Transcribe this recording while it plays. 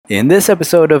In this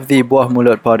episode of the Buah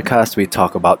Mulut podcast, we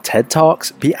talk about TED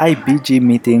Talks, PIBG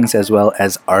meetings, as well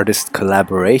as artist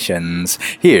collaborations.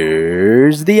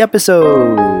 Here's the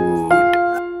episode.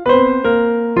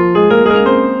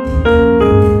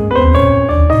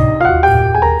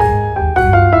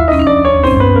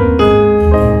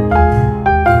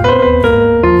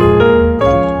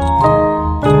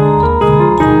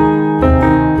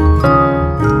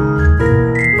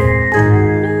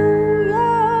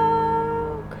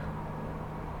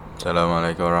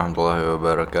 Assalamualaikum warahmatullahi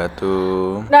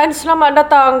wabarakatuh. Dan selamat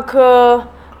datang ke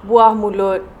Buah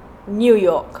Mulut New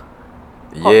York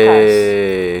podcast.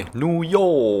 Yay! New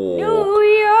York! New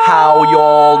York! How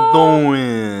y'all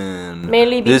doing?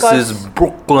 Mainly This because- is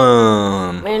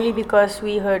Brooklyn. Mainly because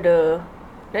we heard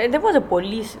there was a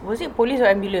police. Was it police or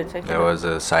ambulance? There was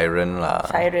a siren lah.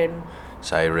 Siren.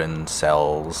 Siren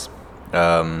cells.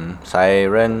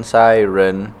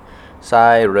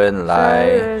 Siren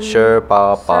来 是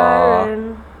爸爸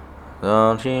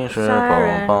Siren. 是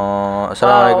爸爸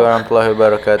Assalamualaikum warahmatullahi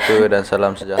wabarakatuh dan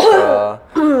salam sejahtera.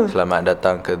 Selamat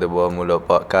datang ke The Buah Mulut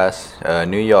Podcast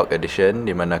New York edition,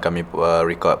 di mana kami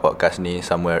record podcast ni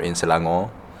somewhere in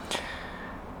Selangor.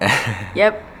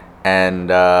 Yep. And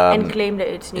claim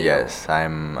that it's New York. yes,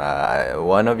 I'm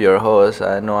one of your hosts,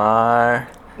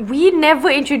 Anwar. We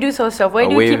never introduce ourselves. Why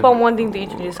do you keep on wanting to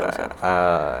introduce ourselves?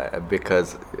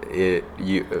 Because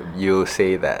you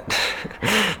say that.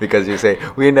 Because you say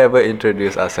we never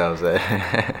introduce ourselves. And,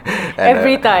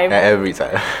 Every time. Every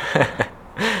time.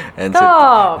 And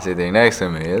Stop. sitting next to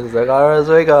me is Zagara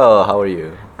Zwigo. How are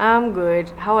you? I'm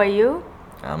good. How are you?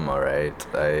 I'm alright.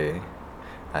 I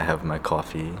have my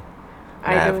coffee.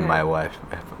 I have don't my wife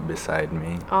beside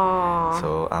me. Oh.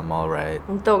 So I'm alright.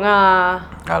 Untung ah.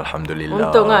 Alhamdulillah.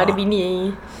 Untung ah ada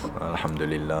bini.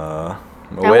 Alhamdulillah.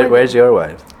 Yang Where's your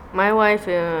wife? My wife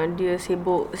dia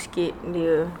sibuk sikit.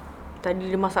 Dia tadi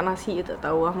dia masak nasi, tak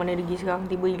tahu lah mana dia pergi sekarang,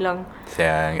 tiba hilang.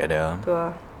 Sayang kat dia. Tu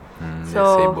lah. Dia So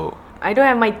sibuk. I don't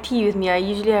have my tea with me. I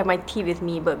usually have my tea with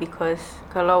me, but because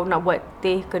kalau nak buat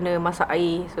teh kena masak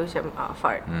air, so macam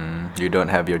fart. You don't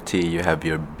have your tea, you have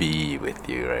your bee with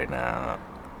you right now.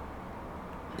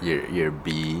 Your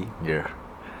bee, your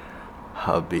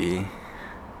hubby,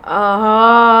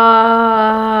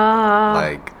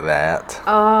 like that.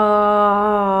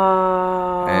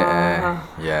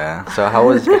 Yeah. So how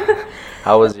was your week?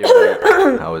 How was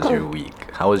your week?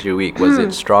 How was your week? Was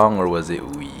it strong or was it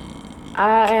weak?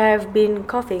 I have been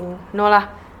coughing. No lah.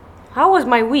 How was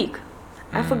my week?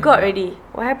 I forgot already.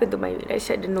 What happened to my week? Let's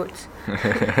check the notes.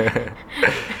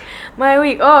 My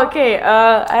week. Oh, okay.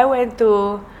 I went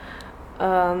to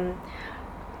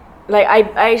I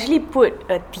actually put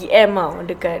a TM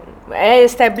dekat. I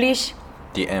established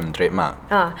TM trademark.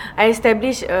 I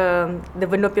established the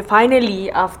Venopia finally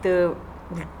after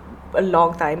a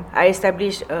long time. I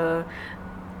established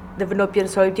the Venopian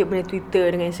Solitude punya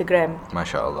Twitter dengan Instagram.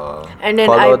 Masya Allah. And then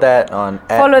follow that on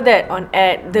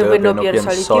the Venopian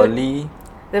Solitude.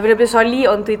 The Venopian Soli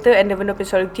on Twitter and the Venopian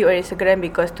Solitude on Instagram,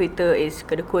 because Twitter is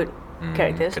kedekut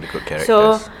characters. Kedekut characters.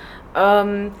 So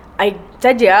I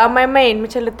saja main-main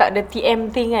macam letak the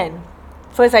TM thing kan.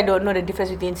 First I don't know the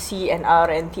difference between C and R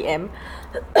and TM.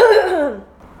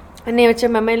 And then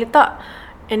macam main-main letak.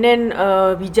 And then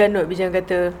Bijan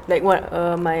kata, like one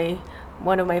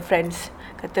of my friends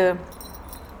kata,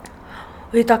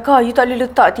 Taka, you tak boleh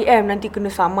letak TM, nanti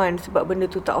kena saman sebab benda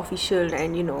tu tak official,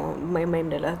 and you know, main-main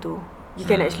dah lah tu. You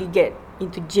can actually get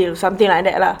into jail, something like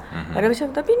that lah. Ada macam,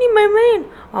 tapi ni main-main.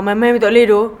 Main-main tak boleh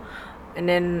tu. And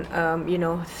then,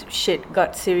 shit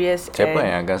got serious. Siapa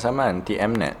yang akan saman?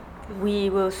 TMnet? We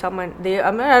will summon, I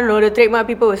don't know, the trademark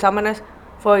people will summon us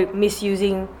for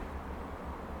misusing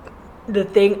the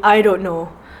thing. I don't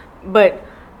know. But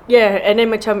yeah, and then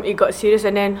macam it got serious,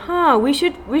 and then we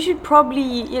should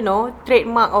probably,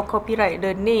 trademark or copyright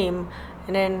the name.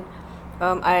 And then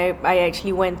I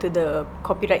actually went to the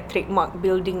copyright trademark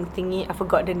building thingy. I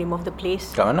forgot the name of the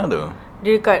place. Kat mana tu?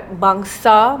 Dia dekat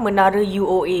Bangsa Menara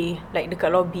UOA, like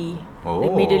dekat lobby. Like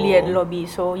immediately at the lobby.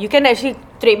 So you can actually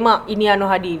trademark ini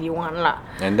Anwar Hadi if you want lah.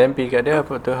 And then pergi kat dia,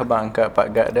 apa tu, abang angkat Pak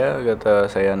Gad dia kata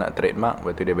saya nak trademark,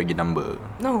 lepas tu dia bagi number.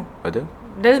 No, Betul?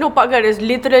 there's no Pak Gad. There's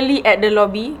literally at the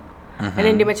lobby. And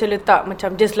then dia macam letak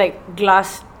macam just like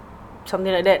glass, something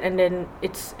like that. And then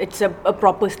it's a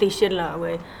proper station lah,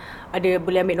 where ada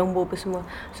boleh ambil nombor apa semua.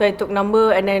 So I took number,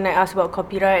 and then I asked about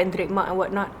copyright and trademark and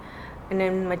whatnot. And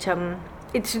then macam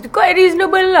it's quite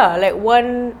reasonable lah. Like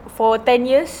for 10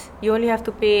 years you only have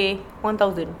to pay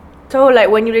 1,000. So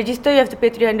like when you register you have to pay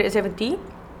 370.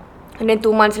 And then 2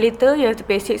 months later you have to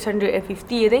pay 650,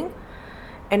 I think.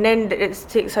 and then it's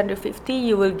 650,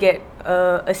 you will get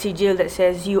a sigil that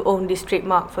says you own this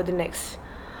trademark for the next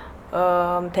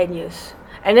 10 years.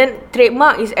 And then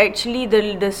trademark is actually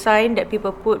the sign that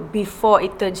people put before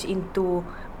it turns into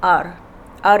R.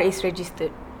 R is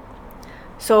registered.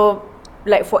 So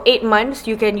like for 8 months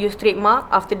you can use trademark,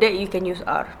 after that you can use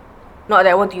R. Not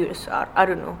that I want to use R, I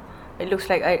don't know. It looks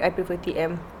like I prefer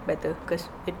TM better because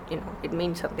it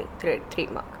means something,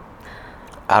 trademark.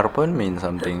 R pun means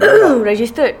something.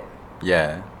 Registered.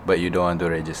 Yeah, but you don't want to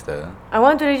register. I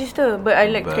want to register, but I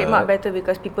like trademark better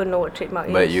because people know what trademark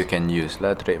is. But you can use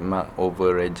trademark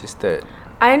over registered.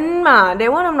 That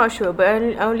one I'm not sure, but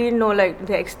I only know like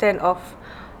the extent of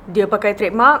dia pakai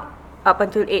trademark up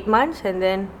until 8 months and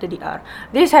then the DR.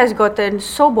 This has gotten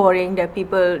so boring that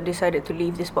people decided to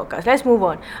leave this podcast. Let's move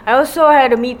on. I also had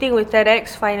a meeting with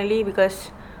TEDx finally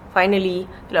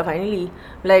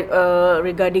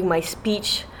regarding my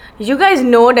speech. Did you guys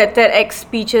know that TEDx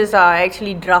speeches are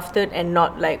actually drafted and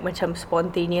not like macam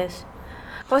spontaneous?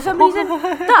 For some reason,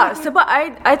 tak. Sebab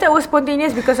I thought it was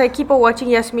spontaneous because I keep on watching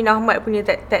Yasmin Ahmad punya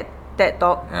TED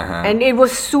talk, and it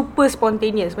was super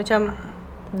spontaneous. Macam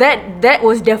that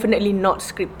was definitely not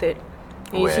scripted.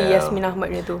 You see Yasmin Ahmad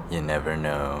punya tu. You never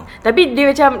know. Tapi dia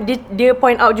macam dia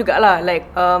point out jugalah like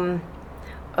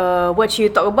what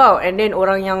you talk about, and then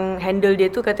orang yang handle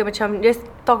dia tu kata macam just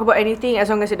talk about anything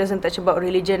as long as it doesn't touch about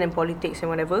religion and politics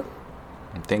and whatever.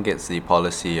 I think it's the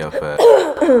policy of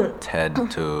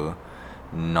TED to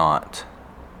not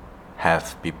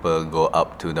have people go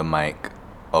up to the mic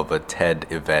of a TED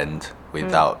event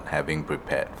without having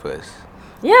prepared first.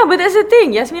 Yeah, but that's the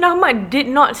thing. Yasmin Ahmad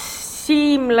did not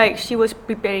seem like she was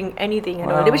preparing anything at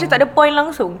all. Dia macam tak ada point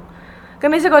langsung. Kan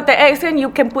biasa kalau TEDx kan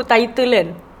you can put title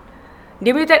kan.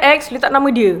 Dia punya TEDx letak nama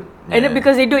dia. Yeah. And then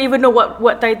because they don't even know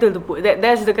what title to put.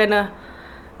 That's the kind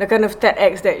of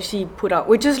TEDx that she put out,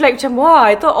 which is like macam wow,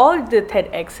 I thought all the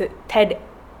TEDx's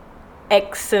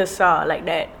are like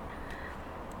that.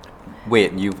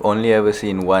 Wait, you've only ever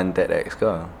seen one TEDx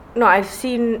ke? No, I've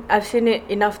seen it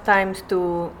enough times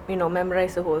to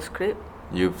memorize the whole script.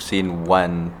 You've seen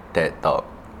one TED talk.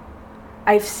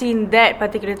 I've seen that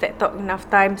particular TED talk enough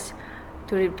times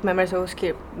to memorize the whole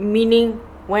script. Meaning,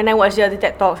 when I watch the other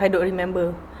TED talks, I don't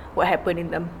remember what happened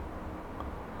in them.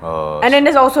 Oh. And then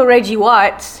there's also Reggie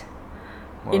Watts.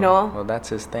 Well,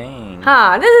 that's his thing.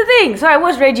 That's the thing. So I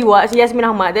watched Reggie Watts, Yasmin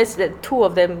Ahmad. That's the two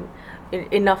of them.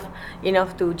 Enough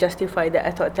to justify that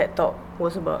I thought TED Talk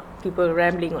was about people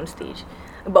rambling on stage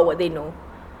about what they know.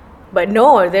 But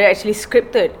no, they're actually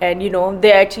scripted, and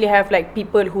they actually have like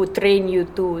people who train you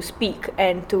to speak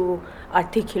and to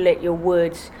articulate your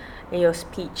words in your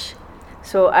speech.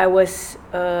 So I was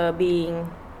being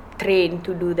trained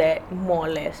to do that more or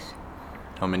less.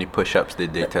 How many push-ups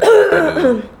did they tell you to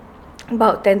do?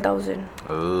 About 10,000.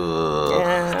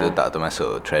 Yeah. Still tak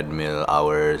termasuk treadmill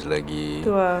hours lagi.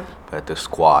 Tu lah. Lepas tu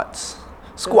squats.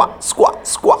 Squat.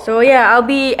 So yeah, I'll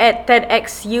be at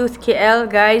TEDx Youth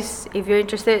KL, guys. If you're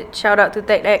interested, shout out to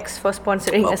TEDx for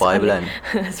sponsoring us. Berapa hari bulan?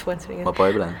 Sponsoring us. Berapa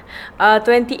hari bulan?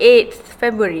 28th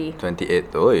February.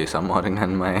 28th. Oi, sama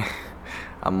dengan my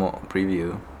Amok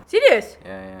preview. Serious?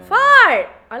 Yeah. Fart!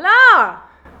 Alah!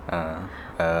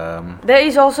 There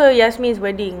is also Yasmin's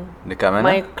wedding. Dekat mana?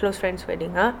 My close friend's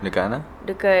wedding. Dekat mana?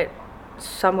 Dekat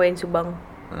somewhere in Subang.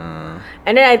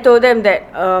 And then I told them that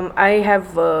I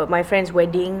have my friend's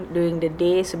wedding during the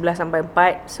day 11 sampai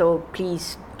 4. So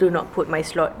please do not put my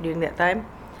slot during that time.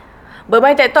 But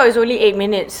my TED Talk is only 8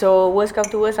 minutes. So worst come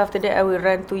to worst, after that I will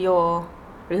run to your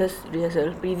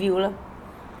rehearsal preview lah.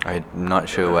 I'm not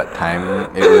sure what time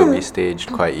it will be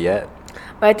staged quite yet.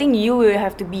 But I think you will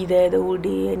have to be there the whole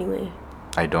day anyway.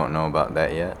 I don't know about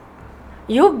that yet.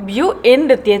 You in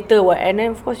the theatre what, and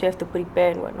then of course you have to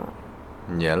prepare and whatnot.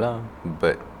 Yeah lah,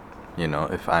 but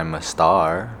if I'm a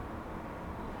star,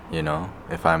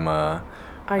 if I'm a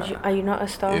Are you not a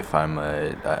star? If I'm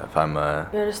a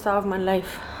You're the star of my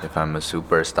life. If I'm a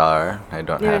superstar, I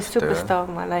don't You're have to. You're a superstar of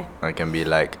my life. I can be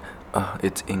like, oh,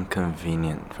 it's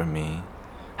inconvenient for me.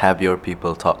 Have your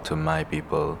people talk to my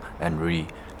people and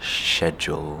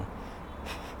reschedule.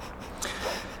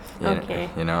 Okay.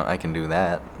 I can do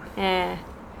that. Yeah.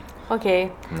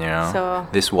 Okay. So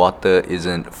this water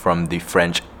isn't from the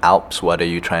French Alps. What are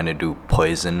you trying to do?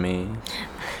 Poison me?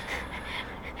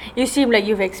 You seem like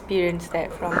you've experienced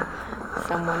that from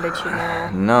someone that you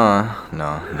know.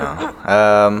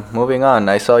 No. Moving on.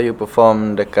 I saw you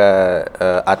perform dekat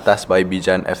Atas by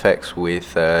Bijan FX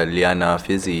with Liana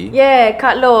Fizzy. Yeah,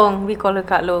 Kak Long. We call her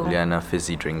Kak Long. Liana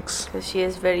Fizzy Drinks. Because she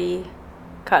is very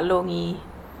Kak Long-y.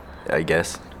 I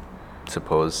guess.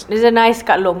 Suppose. There's a nice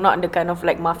Kak Long, not the kind of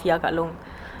like mafia Kak Long.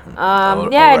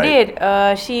 Yeah, I did.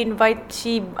 She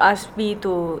asked me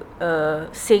to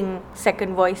sing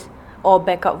second voice or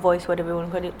backup voice, whatever you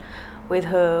want to call it, with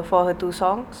her for her two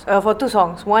songs. For two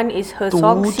songs. One is her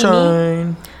song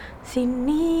Sini.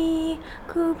 Sini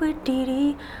ku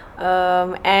berdiri.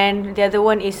 And the other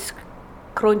one is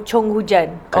Keroncong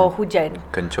Hujan or Hujan.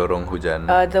 Kencorong Hujan.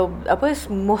 The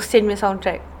Mohsin punya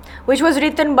soundtrack, which was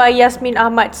written by Yasmin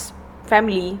Ahmad's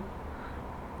family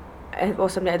or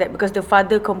something like that, because the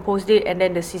father composed it and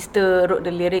then the sister wrote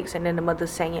the lyrics and then the mother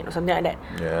sang it or something like that.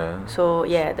 Yeah. So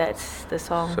yeah, that's the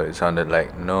song. So it sounded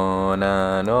like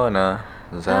Nona, Nona,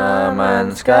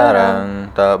 zaman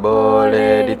sekarang tak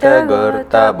boleh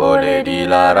ditegur, tak boleh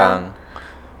dilarang.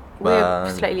 We're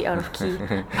slightly out of key.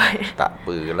 Tak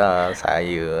apalah,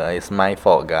 it's my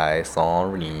fault guys,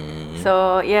 sorry.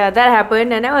 So yeah, that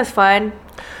happened and that was fun.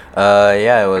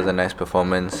 Yeah, it was a nice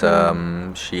performance.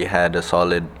 She had a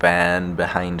solid band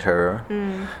behind her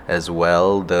as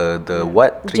well. The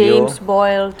what trio? James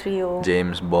Boyle Trio.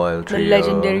 James Boyle Trio. The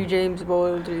legendary James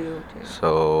Boyle Trio.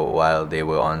 So while they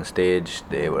were on stage,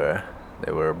 they were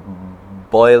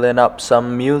boiling up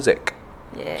some music.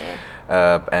 Yeah.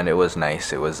 And it was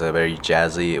nice. It was very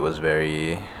jazzy. It was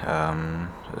very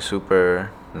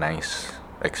super nice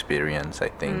experience, I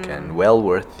think, and well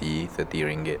worth the 30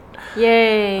 ringgit.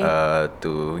 Yay.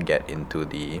 To get into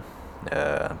the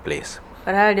place.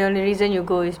 But the only reason you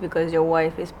go is because your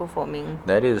wife is performing.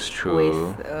 That is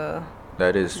true. With,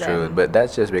 that is true. But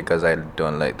that's just because I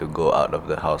don't like to go out of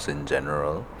the house in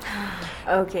general.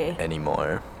 Okay.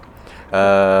 Anymore.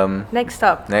 Next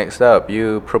up,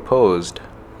 you proposed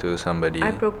to somebody.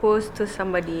 I proposed to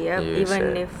somebody. You even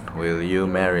said, if will you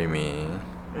marry me?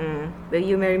 Will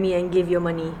you marry me and give your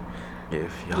money?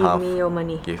 Give me your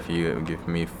money. Give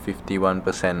me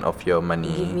 51% of your money.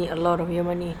 Give me a lot of your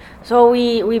money. So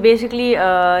we basically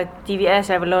TVS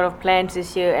have a lot of plans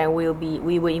this year, and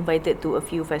we were invited to a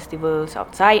few festivals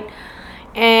outside,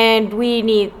 and we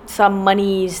need some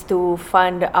monies to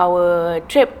fund our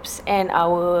trips and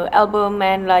our album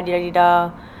and la di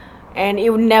da. And it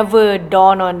would never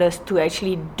dawn on us to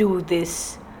actually do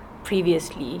this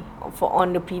previously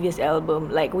on the previous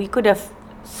album. Like, we could have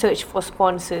searched for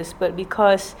sponsors, but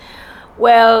because,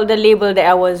 well, the label that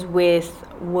I was with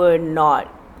were not,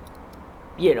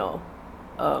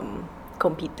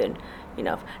 competent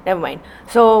enough. Never mind.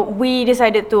 So we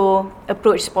decided to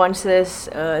approach sponsors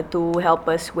to help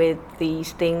us with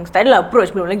these things. Tak adalah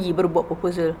approach, belum lagi, baru buat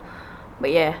proposal.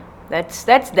 But yeah, that's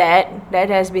that. That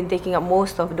has been taking up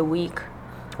most of the week.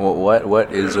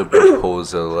 What is a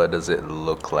proposal? What does it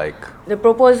look like? The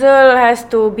proposal has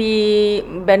to be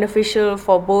beneficial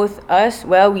for both us.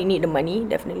 Well, we need the money,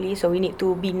 definitely. So we need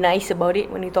to be nice about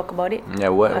it when we talk about it. Yeah,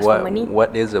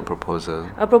 what is a proposal?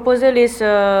 A proposal is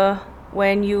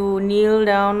when you kneel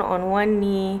down on one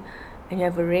knee and you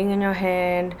have a ring in your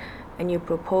hand and you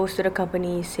propose to the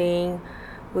company saying,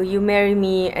 will you marry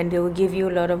me? And they will give you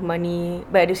a lot of money,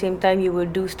 but at the same time you will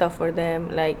do stuff for them,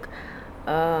 like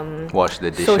wash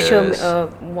the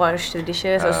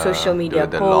dishes, or social media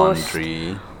do the posts,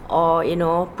 laundry,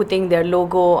 or putting their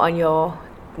logo on your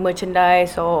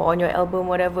merchandise or on your album,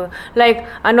 whatever. Like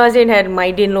Anwar Zain had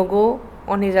Maidin logo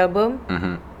on his album,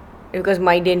 because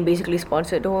Maidin basically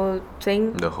sponsored the whole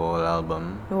thing, the whole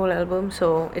album.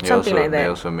 So it's something like that. They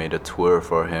also made a tour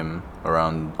for him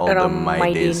around the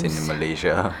Maidins in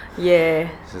Malaysia. Yeah,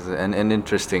 this is an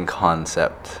interesting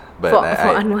concept. But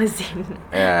for Anwar Zain.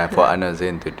 Yeah, for Anwar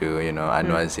Zain to do,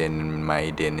 Anwar Zain and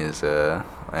Maidin is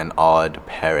an odd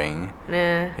pairing,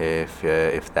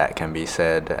 if that can be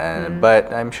said.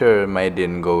 But I'm sure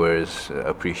Maidin goers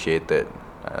appreciated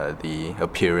the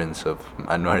appearance of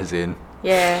Anwar Zain.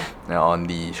 Yeah. On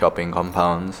the shopping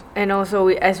compounds. And also,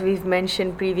 as we've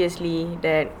mentioned previously,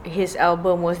 that his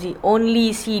album was the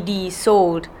only CD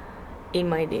sold in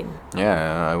Maidin.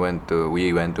 Yeah,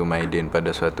 we went to Maidin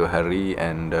pada suatu hari,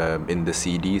 and in the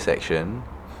CD section,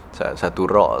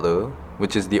 satu rock tu,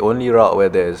 which is the only rock where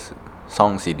there's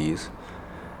song CDs,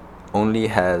 only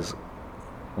has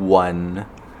one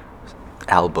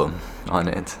album on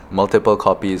it. Multiple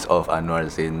copies of Anwar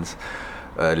Zain's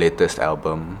latest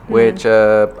album, which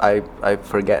I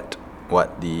forget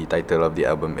what the title of the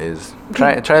album is.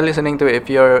 Try listening to it. If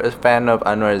you're a fan of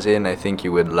Anwar Zain, I think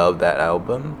you would love that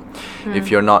album.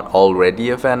 If you're not already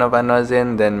a fan of Anwar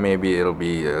Zain, then maybe it'll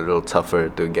be a little tougher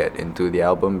to get into the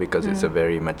album, because it's a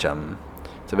very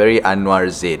Anwar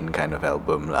Zain kind of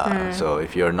album lah. So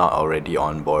if you're not already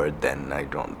on board, then I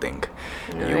don't think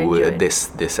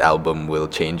this album will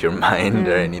change your mind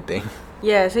or anything.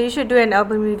 Yeah, so you should do an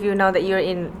album review now that you're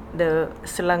in the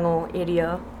Selangor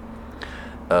area.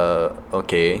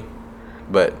 Okay,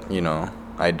 but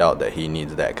I doubt that he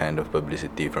needs that kind of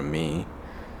publicity from me.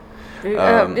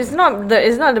 It's not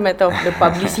the matter of the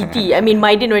publicity. I mean,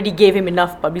 Maiden already gave him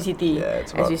enough publicity. Yeah, it's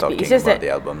as about we speak. talking It's just about that,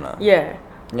 the album lah. yeah.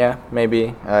 Yeah,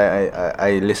 maybe.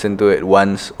 I listened to it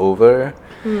once over,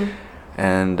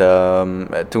 and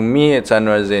to me, it's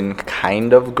Anwar Zain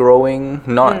kind of growing,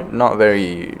 not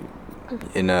very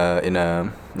in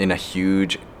a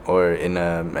huge or in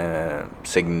a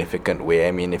significant way.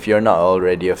 I mean, if you're not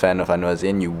already a fan of Anwar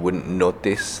Zain, you wouldn't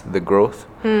notice the growth.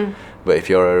 But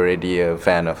if you're already a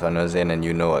fan of Anwar Zain and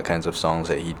you know what kinds of songs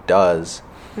that he does,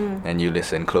 and you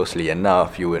listen closely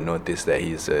enough, you would notice that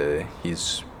he's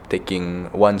taking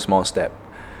one small step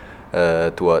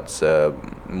towards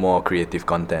more creative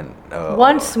content.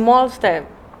 One small step.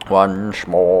 One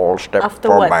small step After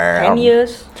for what? man. 10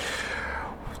 years?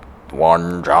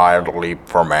 One giant leap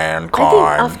for mankind.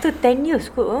 I think after 10 years,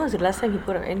 when was the last time he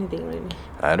put out anything really?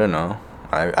 I don't know.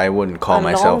 I wouldn't call A long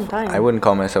myself time. I wouldn't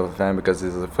call myself a fan because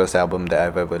this is the first album that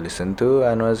I've ever listened to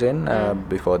Anwar Zain.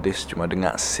 Before this cuma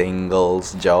dengar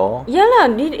singles je. Yeah lah,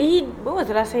 when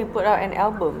was the last time he put out an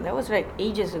album? That was like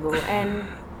ages ago. And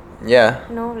Yeah.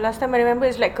 last time I remember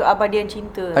it's like Keabadian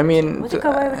Cinta. I mean, was it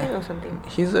Keabadian or something?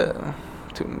 He's a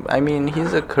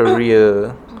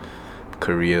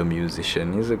career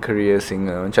musician. He's a career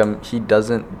singer. Macam he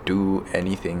doesn't do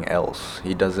anything else.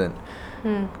 He doesn't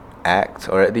act,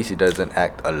 or at least he doesn't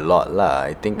act a lot lah.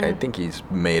 I think he's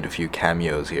made a few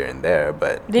cameos here and there,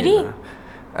 but Did you he?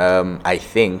 know, I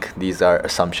think these are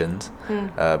assumptions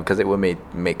because it would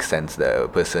make sense that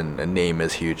a name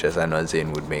as huge as Anwar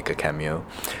Zain would make a cameo.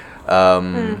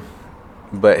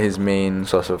 But his main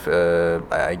source of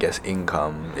I guess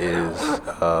income is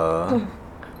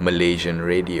Malaysian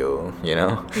radio, you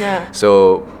know. Yeah.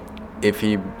 So if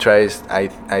he tries, I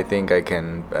think I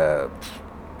can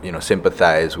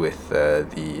sympathize with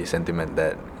the sentiment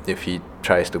that if he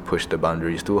tries to push the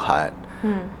boundaries too hard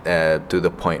to the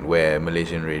point where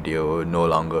Malaysian radio no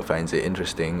longer finds it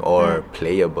interesting or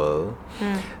playable,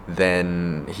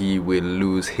 then he will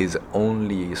lose his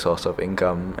only source of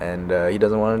income, and he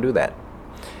doesn't want to do that.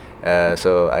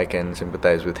 So I can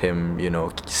sympathize with him,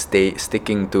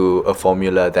 sticking to a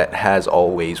formula that has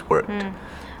always worked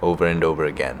over and over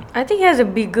again. I think he has a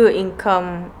bigger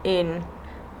income in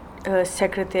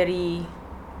Secretary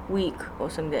Week or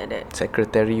something like that.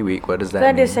 Secretary Week, what does that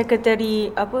Kan ada mean?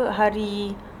 Secretary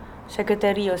hari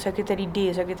Secretary or Secretary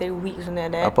Day, Secretary Week or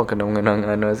something like that. Apa kena mengenang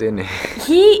Anwar Zain ni?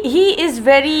 He is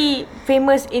very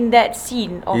famous in that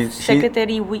scene of He's-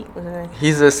 Secretary Week or something.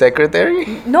 He's a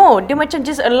secretary? No, dia macam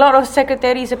just a lot of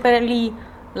secretaries apparently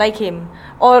like him,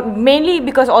 or mainly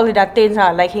because all the Datins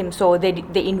are like him, so they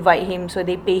invite him, so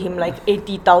they pay him like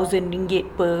 80,000 ringgit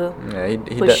per Yeah,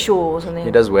 per show or something.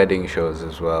 He does wedding shows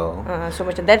as well. So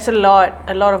macam that's a lot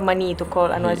of money to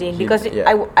call Anwar Zain, because yeah.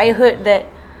 I heard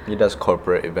that. He does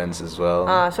corporate events as well.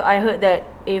 So I heard that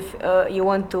if you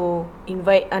want to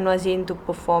invite Anwar Zain to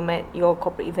perform at your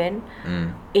corporate event,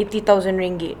 80,000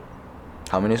 ringgit.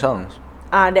 How many songs?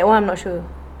 That one I'm not sure.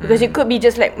 Because it could be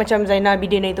just like macam Zainal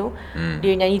Abidin itu,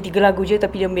 dia nyanyi 3 lagu je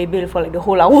tapi dia ambil for like the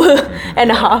whole hour and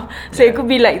a half. So it could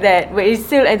be like that, but it's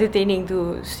still entertaining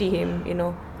to see him,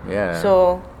 Yeah.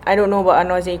 So I don't know about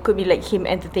Anwar Zain. It could be like him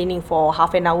entertaining for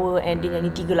half an hour and dia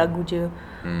nyanyi 3 lagu je.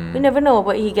 You never know,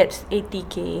 but he gets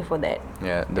 80k for that.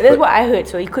 Yeah. That's what I heard.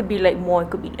 So it could be like more,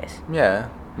 it could be less. Yeah,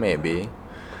 maybe.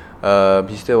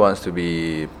 He still wants to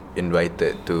be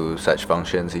invited to such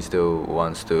functions. He still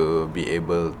wants to be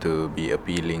able to be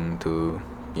appealing to,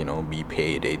 be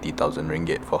paid 80,000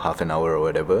 ringgit for half an hour or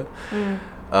whatever.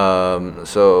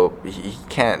 So he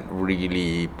can't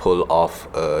really pull off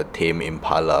a Tame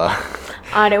Impala.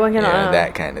 That one cannot.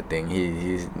 That kind of thing.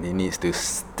 He needs to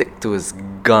stick to his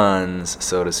guns,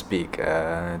 so to speak,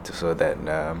 so that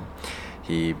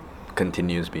he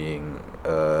continues being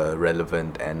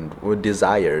relevant and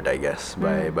desired, I guess,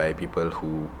 by people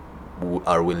who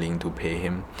are willing to pay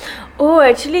him. Oh,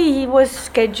 actually, he was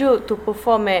scheduled to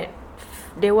perform at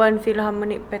Dewan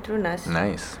Philharmonic Petronas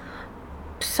Nice.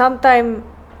 sometime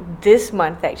this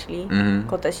month actually.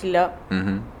 Kalau tak silap.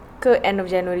 Ke end of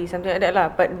January, something like that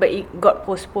lah. But it got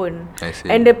postponed. I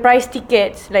see. And the price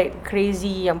tickets like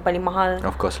crazy, yang paling mahal.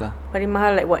 Of course lah. Paling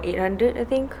mahal like what, 800 I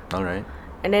think. Alright.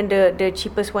 And then the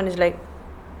cheapest one is like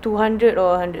 200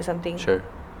 or 100 something. Sure.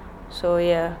 So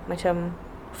yeah, macam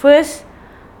first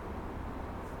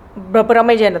berapa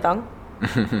ramai je yang datang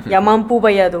yang mampu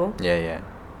bayar tu. Yeah.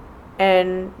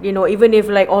 And even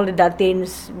if like all the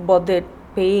Datins bothered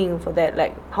paying for that?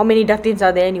 Like, how many Datins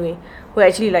are there anyway who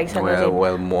actually like Anwazin?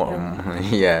 Well, more,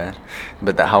 yeah.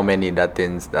 But how many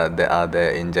Datins there are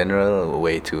there in general?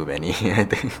 Way too many, I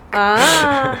think.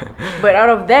 But out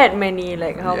of that many,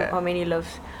 like Yeah. how many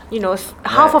loves? You know,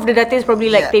 half of the Datins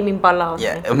probably like Yeah. Tame Impala. Or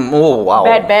Yeah. something. Oh wow.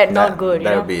 Bad, not good, you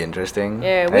That know? would be interesting.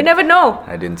 Yeah, we never know.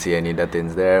 I didn't see any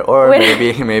Datins there, or When-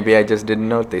 maybe I just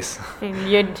didn't notice.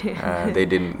 Okay, They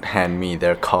didn't hand me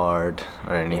their card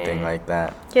or anything like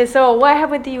that. so what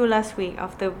happened to you last week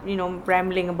after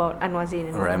rambling about Anwazin?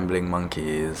 And all that? Rambling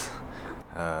monkeys.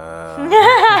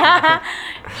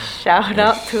 Shout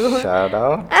out to Shout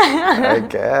out, I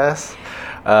guess.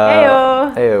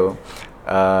 Heyo. Heyo.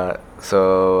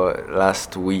 So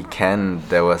last weekend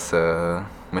there was a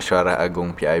Mesyuarat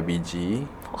Agung PIBG.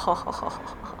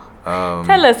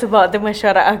 Tell us about the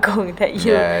Mesyuarat Agung that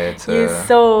you it's you a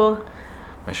so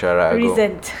Mesyuarat Agung.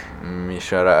 resent.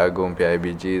 Mesyuarat Agung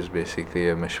PIBG is basically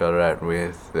a mesyuarat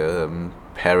with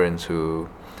parents who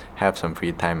have some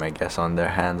free time, I guess, on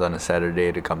their hands on a Saturday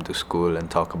to come to school and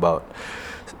talk about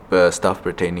stuff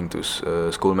pertaining to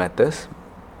school matters.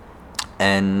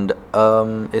 And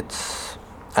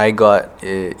I got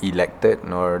elected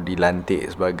or dilantik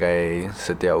sebagai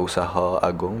Setiausaha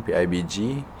Agung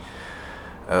PIBG.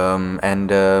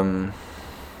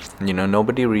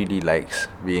 Nobody really likes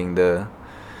being the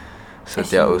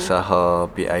Setiausaha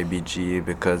PIBG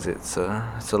because it's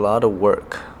a lot of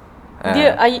work.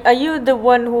 Are you the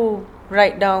one who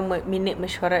write down minute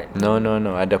mesyuarat? No.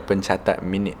 Ada pencatat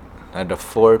minit. Ada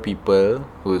 4 people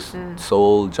whose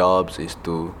sole jobs is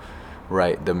to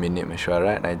write the minute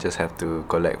mesyuarat. I just have to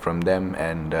collect from them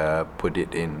and put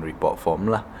it in report form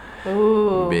lah.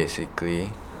 Ooh. Basically.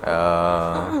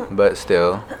 But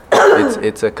still,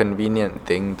 it's a convenient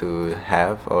thing to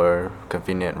have, or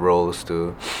convenient roles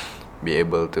to be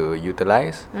able to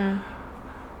utilize.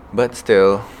 But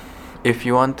still, if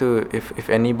you want to, if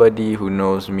anybody who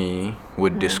knows me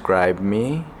would describe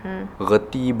me,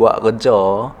 reti buat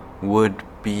kerja would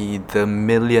be the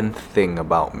millionth thing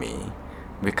about me,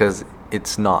 because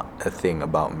it's not a thing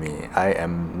about me. I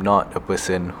am not a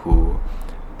person who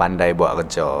pandai buat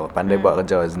kerja. Pandai buat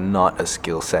kerja is not a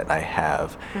skill set I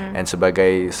have. And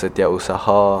sebagai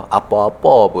setiausaha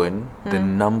apa-apa pun, the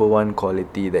number one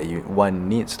quality that one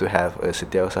needs to have, a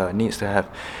setiausaha needs to have,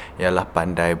 ialah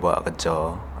pandai buat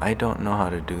kerja. I don't know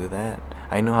how to do that.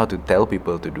 I know how to tell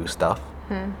people to do stuff.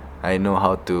 I know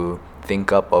how to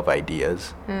think up of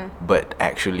ideas, but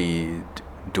actually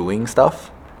doing stuff,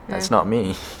 that's not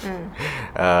me.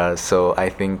 So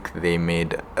I think they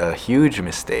made a huge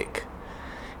mistake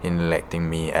in electing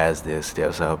me as the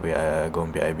Setiausaha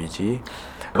Agung PIBG.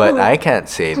 But I can't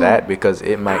say that because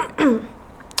it might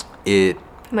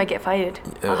might get fired.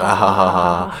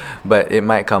 But it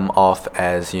might come off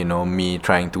as, me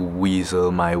trying to weasel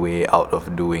my way out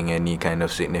of doing any kind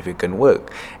of significant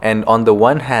work. And on the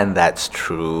one hand, that's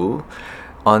true.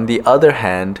 On the other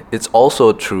hand, it's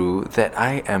also true that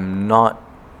I am not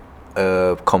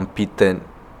a competent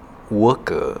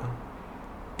worker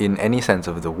in any sense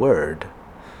of the word.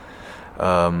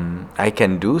 I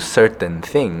can do certain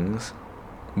things,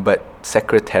 but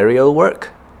secretarial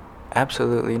work?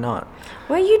 Absolutely not.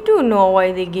 Well, you do know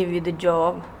why they give you the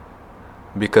job.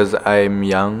 Because I'm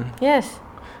young Yes.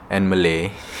 and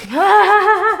Malay.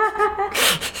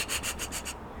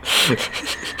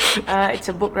 It's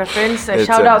a book reference. It's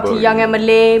Shout a out to book. Young and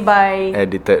Malay by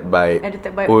Edited by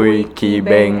Uy Ki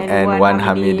Beng and Wan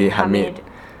Hamidi Hamid.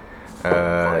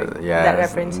 That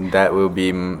reference. That will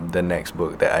be the next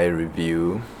book that I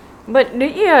review. But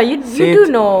you do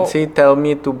know. See, tell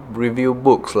me to review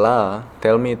books lah.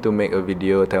 Tell me to make a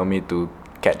video. Tell me to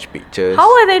catch pictures. How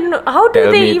do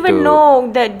Tell they me even to-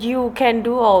 know that you can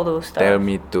do all those stuff? Tell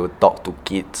me to talk to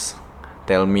kids.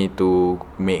 Tell me to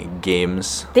make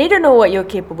games. They don't know what you're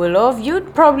capable of. You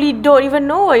probably don't even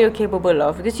know what you're capable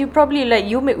of, because you probably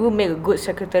will make a good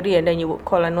secretary, and then you would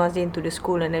call Anwazin to the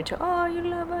school and then say, you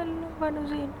love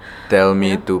Anwazin. Tell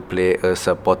me to play a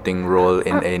supporting role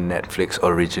in a Netflix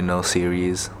original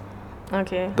series.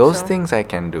 Okay. Those so- things I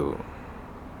can do.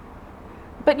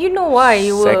 But you know why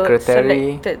you were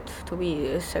Secretary. selected to be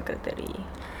a secretary?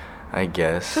 I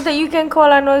guess. So that you can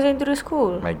call Anwazin to the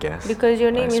school. I guess. Because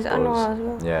your name I is suppose. Anwar as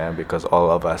well. Yeah, because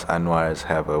all of us Anwars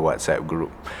have a WhatsApp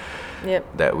group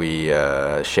Yep. that we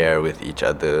share with each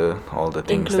other, all the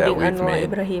things that Including we've Anwar made.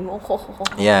 Ibrahim.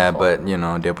 Yeah, but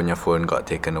dia punya phone got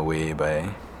taken away by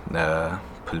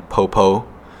Popo.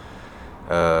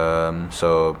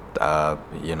 So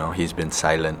he's been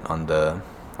silent on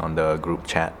the group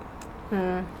chat.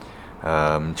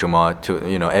 Cuma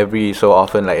every so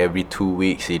often, like every 2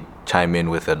 weeks, he'd chime in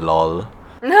with a lol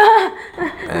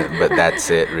But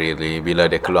that's it really. Bila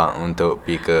dia keluar untuk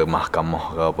pergi ke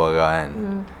mahkamah ke apa kan,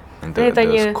 untuk Dia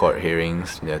tanya- those court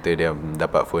hearings, dia tu dia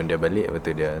dapat phone dia balik, lepas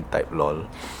tu dia type lol.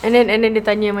 And then dia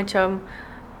tanya macam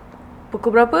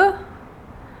pukul berapa?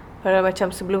 Padahal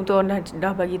macam sebelum tu orang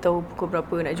dah bagi tahu pukul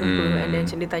berapa nak jumpa. And then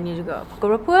macam dia tanya juga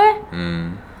pukul berapa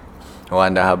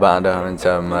Orang dah habaq dah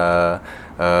macam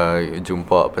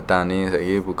jumpa petang ni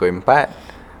lagi pukul 4.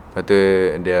 Lepas tu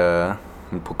dia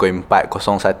pukul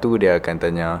 4.01 dia akan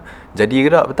tanya, jadi ke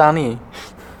tak petang ni?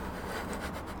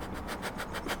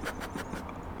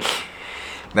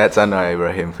 That's Anwar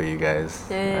Ibrahim for you guys.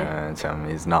 Macam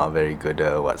he's not a very good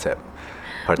WhatsApp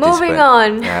participant. Moving on.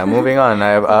 Moving on.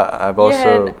 I've also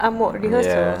You had Amok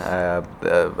rehearsals.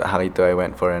 hari tu I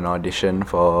went for an audition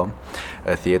for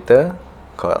a theatre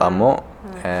called Amok,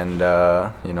 and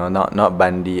not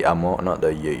Bandi Amok, not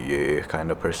the yeah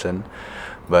kind of person,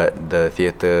 but the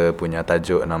theatre punya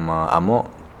tajuk nama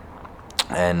Amok.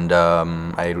 And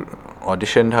I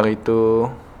auditioned hari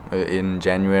tu in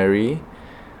January,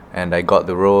 and I got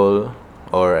the role,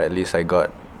 or at least I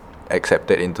got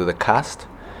accepted into the cast.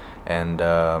 And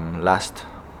last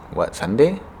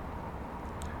Sunday?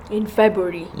 In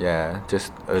February. Yeah,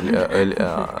 just early.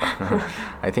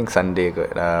 I think Sunday.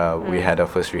 We had our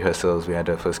first rehearsals. We had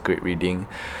our first script reading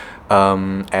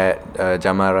at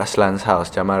Jamal Raslan's house.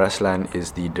 Jamal Raslan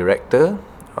is the director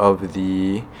of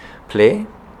the play,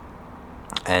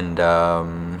 and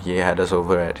he had us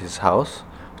over at his house,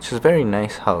 which is a very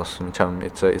nice house. Macam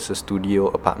it's a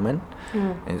studio apartment.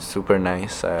 It's super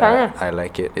nice. I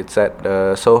like it. It's at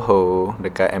Soho,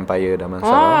 dekat Empire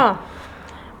Damansara.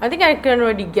 I think I can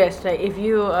already guess, like if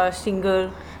you are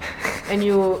single and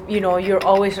you're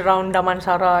always around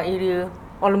Damansara area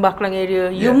or Lembah Kelang area,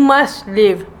 you must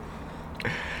live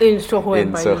in Soho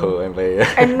In Empire. Soho Empire.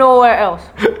 And nowhere else.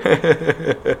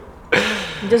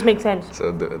 It just makes sense. So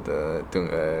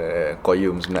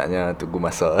koyum sebenarnya tunggu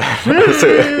masa masuk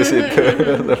ke situ.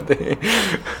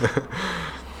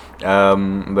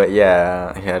 But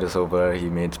yeah, he had us over. He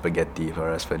made spaghetti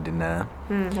for us for dinner.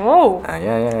 Oh.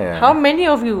 Yeah. How many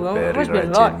of you? Very Must be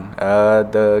a lot. rajin.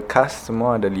 The cast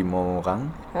semua ada 5 orang.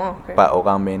 Oh, okay. 4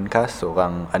 orang main cast,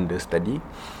 seorang understudy.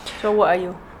 So what are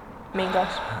you? Main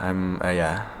cast? I'm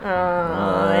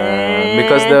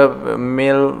because the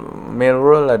male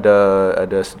role ada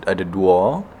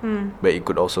 2, but it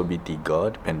could also be 3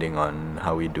 depending on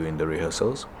how we do in the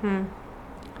rehearsals.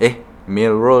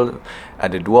 Male role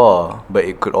ada 2, but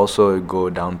it could also go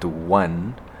down to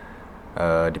 1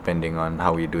 depending on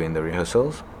how we do in the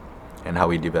rehearsals and how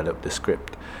we develop the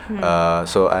script.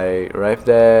 So I arrived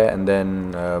there, and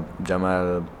then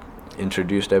Jamal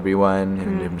introduced everyone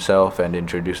himself and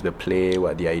introduced the play,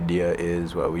 what the idea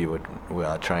is, what we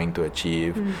are trying to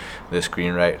achieve. The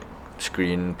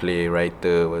screenplay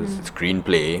writer was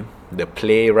screenplay. The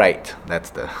playwright,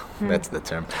 that's the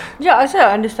term. Yeah, I said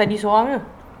understudy seorang je.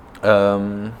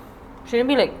 Shouldn't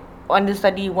be like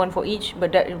understudy 1 for each,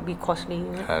 but that would be costly.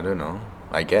 I don't know.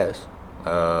 I guess.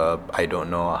 I don't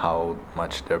know how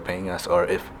much they're paying us, or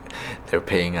if they're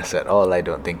paying us at all. I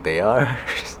don't think they are.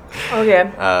 Okay,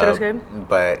 teruskan.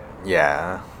 But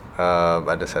yeah,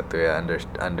 ada satu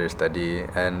understudy,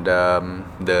 and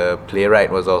the playwright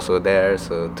was also there,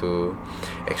 so to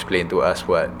explain to us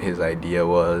what his idea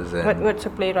was. And What's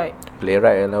a playwright?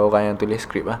 Playwright adalah orang yang tulis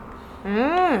skrip lah.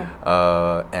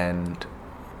 And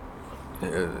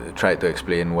tried to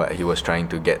explain what he was trying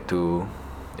to get to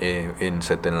in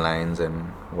certain lines,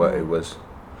 and what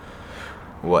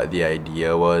the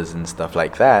idea was and stuff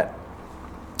like that.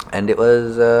 And it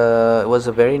was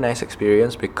a very nice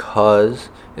experience, because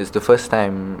it's the first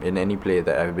time in any play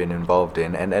that I've been involved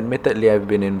in, and admittedly I've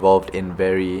been involved in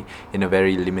a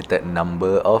very limited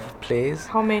number of plays.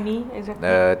 How many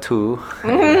exactly? 2.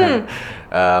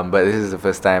 But this is the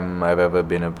first time I've ever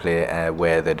been in a play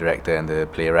where the director and the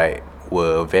playwright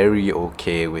were very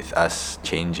okay with us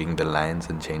changing the lines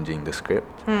and changing the script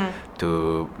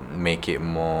to make it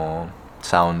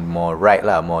sound more right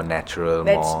lah, more natural,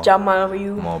 That's Jamal for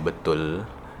you. more betul.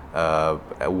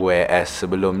 Whereas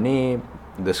sebelum ni,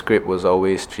 the script was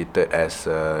always treated as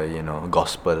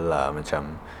gospel lah,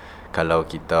 macam kalau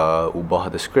kita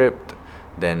ubah the script,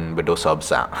 then berdosa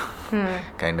besar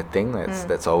kind of thing.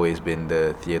 That's always been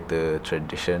the theatre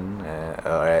tradition,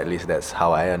 or at least that's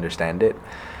how I understand it.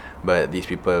 But these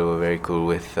people were very cool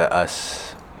with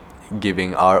us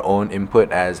giving our own input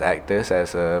as actors,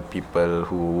 as people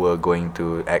who were going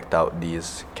to act out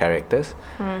these characters,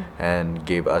 and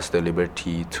gave us the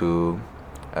liberty to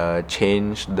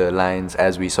change the lines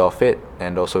as we saw fit,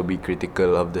 and also be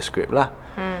critical of the script lah.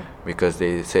 Because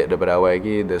they said daripada awal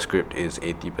lagi the script is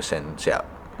 80% siap.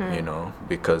 you know,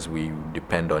 because we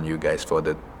depend on you guys for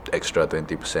the extra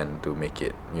 20% to make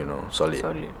it, you know, solid.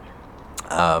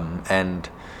 And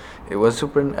it was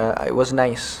it was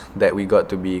nice that we got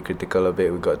to be critical of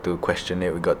it, we got to question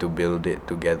it, we got to build it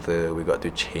together, we got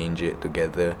to change it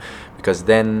together, because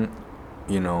then,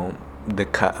 you know,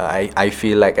 I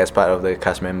feel like as part of the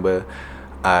cast member,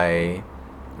 I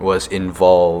was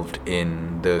involved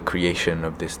in the creation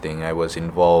of this thing. I was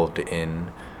involved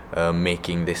in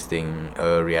making this thing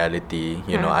a reality.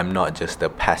 You know, I'm not just a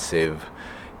passive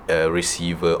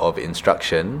receiver of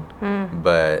instruction,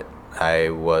 but I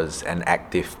was an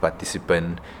active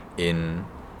participant in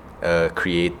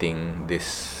creating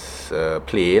this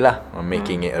play lah, or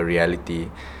making it a reality.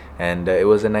 And it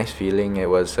was a nice feeling. It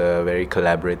was very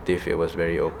collaborative. It was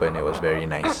very open. It was very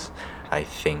nice, I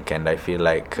think. And I feel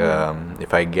like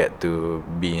if I get to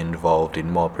be involved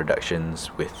in more productions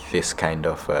with this kind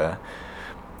of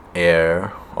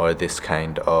air or this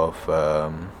kind of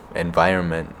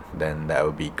environment, then that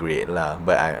would be great lah.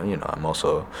 But I'm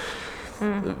also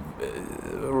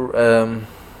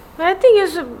I think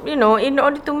it's, you know, in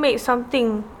order to make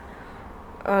something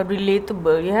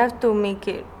relatable, you have to make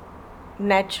it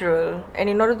natural, and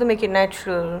in order to make it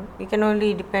natural, you can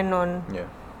only depend on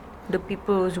the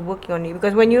people who's working on it.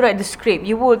 Because when you write the script,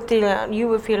 you will feel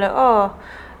like, oh,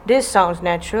 this sounds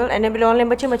natural, and then bila orang lain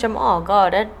baca macam, oh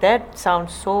god, that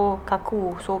sounds so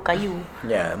kaku, so kayu.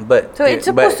 But so it's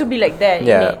supposed to be like that,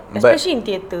 especially in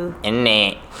theatre.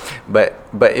 But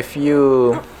if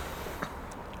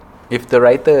the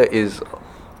writer is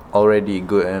already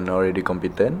good and already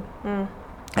competent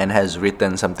and has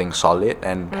written something solid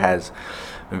and has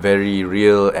very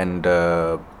real and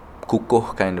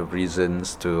kukuh kind of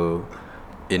reasons to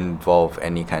involve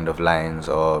any kind of lines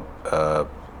or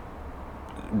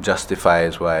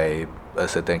justifies why a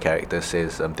certain character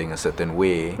says something a certain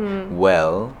way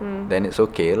then it's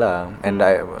okay lah. And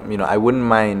I wouldn't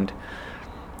mind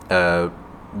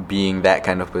being that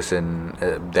kind of person,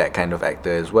 that kind of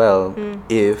actor as well,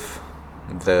 if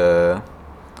the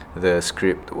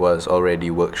script was already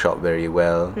workshopped very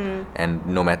well, and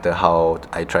no matter how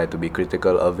I try to be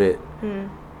critical of it,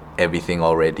 everything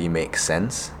already makes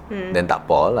sense, then tak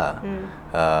apa lah.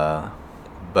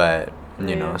 But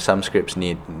you know, some scripts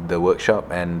need the workshop,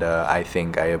 and I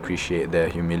think I appreciate their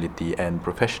humility and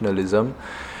professionalism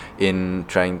in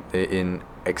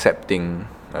accepting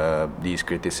these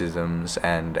criticisms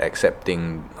and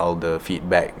accepting all the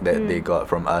feedback that they got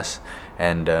from us,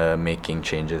 and making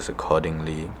changes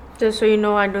accordingly. Just so you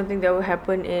know, I don't think that will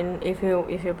happen if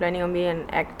you're planning on being an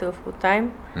actor full time.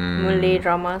 Malay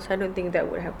dramas, I don't think that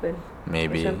would happen.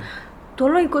 Maybe.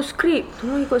 Tolong ikut skrip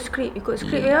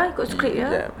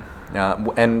ya.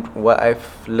 And what I've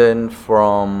learned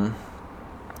from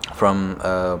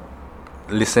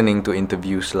listening to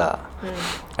interviews lah,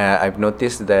 I've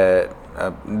noticed that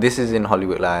this is in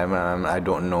Hollywood lah. I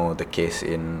don't know the case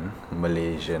in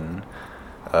Malaysian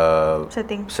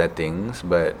settings,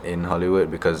 but in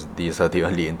Hollywood, because these are the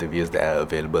only interviews that are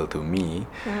available to me,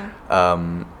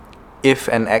 if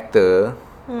an actor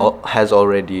has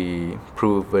already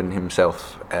proven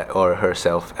himself or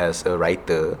herself as a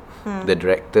writer, the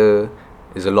director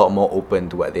is a lot more open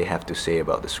to what they have to say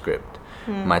about the script.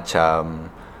 Macam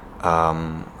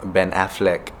Ben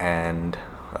Affleck and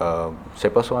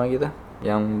siapa seorang lagi tu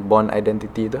yang Born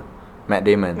Identity tu, Matt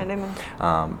Damon.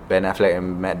 Ben Affleck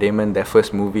and Matt Damon, their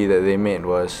first movie that they made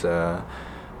was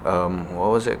what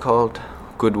was it called?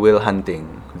 Good Will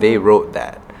Hunting. They wrote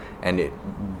that, and it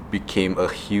became a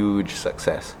huge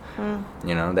success.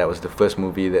 You know, that was the first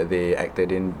movie that they acted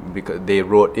in, because they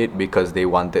wrote it because they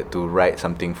wanted to write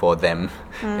something for them.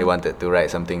 They wanted to write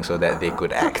something so that they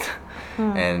could act.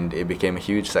 And it became a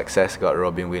huge success, got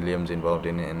Robin Williams involved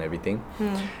in it and everything.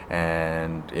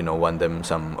 And, you know, won them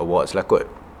some awards lah kot.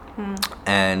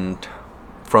 And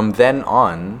from then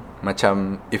on,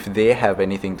 macam if they have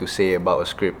anything to say about a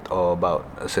script or about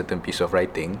a certain piece of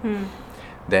writing,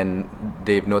 then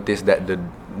they've noticed that the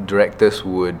directors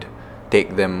would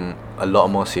take them a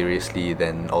lot more seriously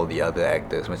than all the other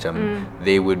actors. Macam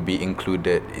they would be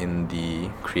included in the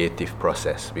creative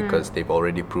process because they've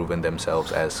already proven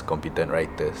themselves as competent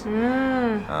writers.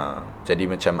 Jadi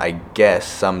macam I guess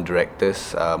some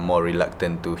directors are more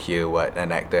reluctant to hear what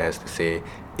an actor has to say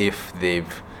if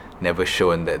they've never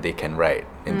shown that they can write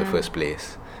in the first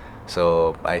place.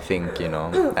 So I think, you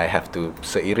know, I have to,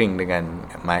 seiring dengan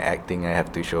my acting, I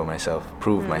have to show myself,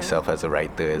 prove myself as a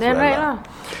writer as well. Right lah.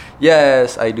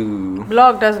 Yes, I do.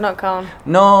 Blog does not count.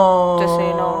 No. Just say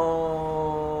no.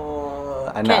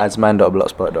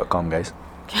 Anakazman.blogspot.com, guys.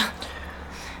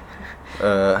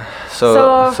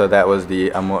 So that was the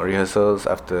amok rehearsals.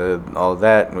 After all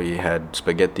that, we had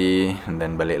spaghetti and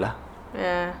then balik lah.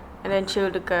 Yeah. And then chill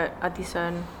dekat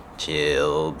Artisan.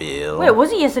 Chill, Bill. Wait,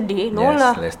 was it yesterday? No yes,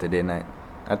 lah. yesterday night.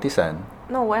 Artisan.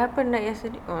 No, what happened like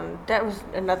yesterday? Oh, that was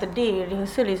another day.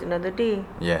 Rehearsal is another day.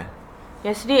 Yeah.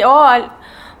 Yesterday,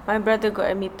 my brother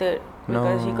got admitted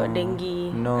because he got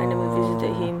dengue. No. I never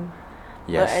visited him.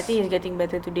 Yes. But I think he's getting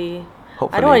better today.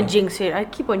 Hopefully. I don't want to jinx it. I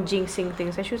keep on jinxing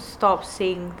things. I should stop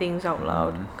saying things out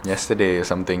loud. Yesterday,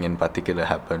 something in particular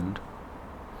happened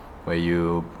where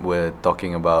you were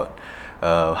talking about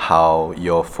how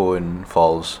your phone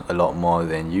falls a lot more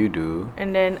than you do.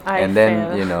 And then I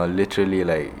then, fell. literally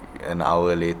like an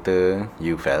hour later,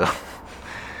 you fell.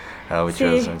 Which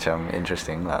was macam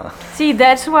interesting lah. See,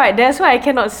 that's why I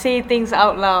cannot say things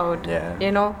out loud. Yeah.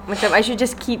 Macam I should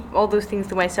just keep all those things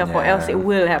to myself or else it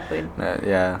will happen.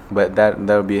 Yeah, but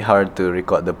that'll be hard to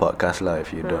record the podcast lah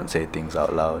if you don't say things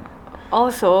out loud.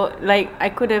 Also, like I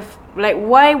could have, like,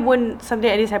 why wouldn't something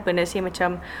like this happen? Let's say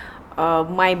macam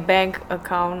my bank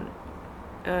account,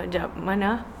 jap,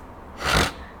 mana?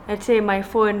 Let's say my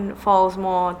phone falls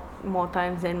more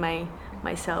times than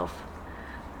myself.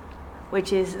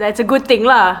 That's a good thing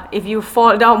lah. If you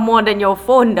fall down more than your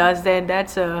phone does, then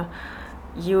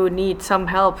you need some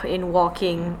help in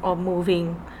walking or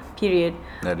moving, period.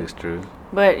 That is true.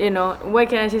 But why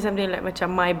can I say something like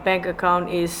macam my bank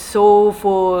account is so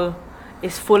full,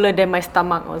 it's fuller than my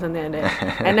stomach or something like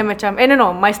that. And then macam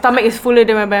no, my stomach is fuller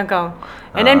than my bank account.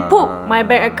 And then my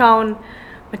bank account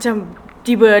macam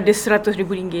tiba ada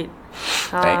RM100,000.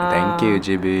 Thank you,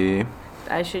 GB.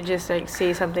 I should just like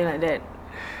say something like that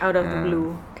out of the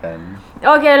blue. Kan.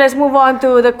 Okay, let's move on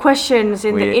to the questions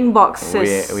in the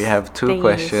inboxes. We have two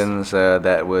questions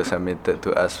that were submitted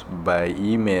to us by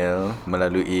email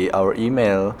melalui our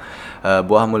email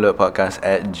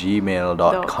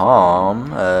buahmulutpodcast@gmail.com.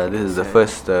 This is the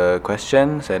first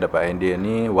question. Saya dapat idea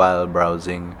ni while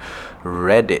browsing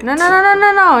Reddit. No.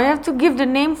 You have to give the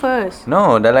name first.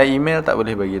 No, dalam email tak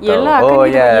boleh bagi tahu. Yelah, oh kan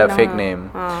yeah, kita fake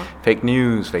name. Fake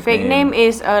news, Fake name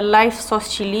is Life Sauce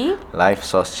Chili. Life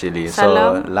Sauce Chili.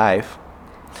 Salam. So, life.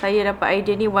 Saya dapat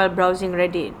idea ni while browsing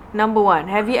Reddit. Number 1,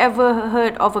 have you ever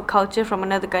heard of a culture from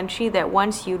another country that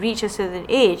once you reach a certain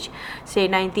age, say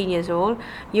 19 years old,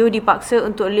 you dipaksa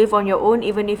untuk live on your own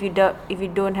even if you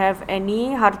don't have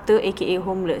any harta, aka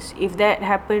homeless? If that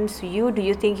happens to you, do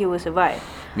you think you will survive?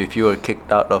 If you were kicked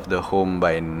out of the home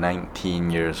by 19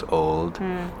 years old,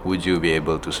 would you be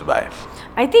able to survive?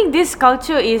 I think this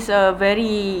culture is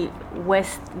very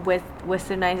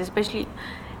westernized, especially.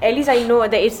 At least I know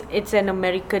that it's an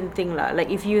American thing lah.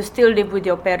 Like if you still live with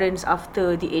your parents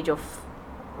after the age of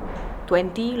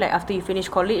 20, like after you finish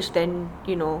college, then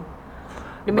dia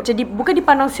macam bukan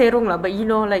dipandang serong lah, but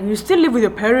like you still live with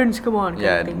your parents. Come on.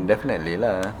 Yeah, definitely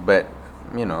lah. But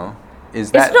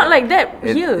is that? It's not like that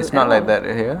here. It's not like that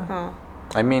here. Huh.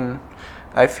 I mean,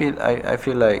 I feel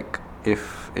like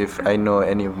if I know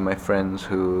any of my friends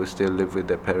who still live with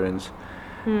their parents.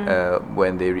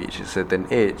 When they reach a certain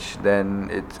age, then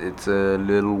it's a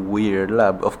little weird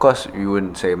lah. Of course, you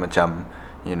wouldn't say macam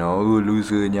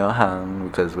losernya hang,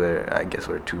 because I guess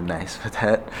we're too nice for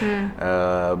that.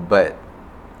 But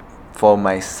for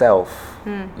myself,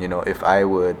 if I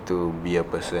were to be a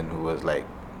person who was like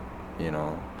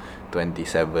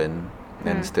 27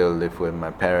 and still live with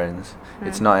my parents,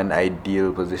 it's not an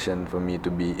ideal position for me to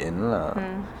be in lah.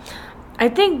 I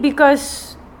think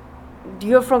because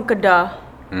you're from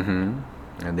Kedah.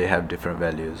 And they have different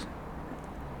values.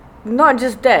 Not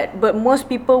just that, but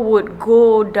most people would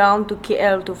go down to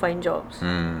KL to find jobs.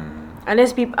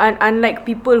 Unlike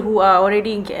people who are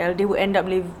already in KL, they would end up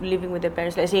living with their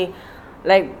parents. Let's say,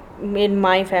 like in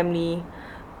my family,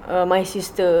 my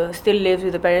sister still lives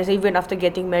with the parents even after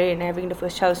getting married and having the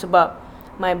first child. Sebab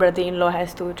my brother-in-law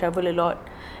has to travel a lot,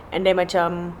 and then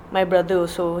macam my brother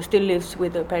also still lives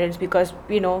with the parents because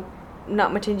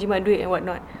nak macam jimat duit and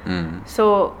whatnot.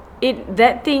 So I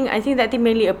think that thing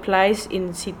mainly applies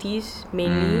in cities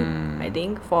mainly. I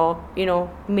think for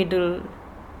middle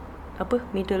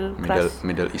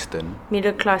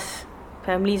class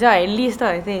families at least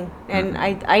I think. And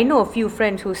I know a few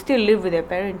friends who still live with their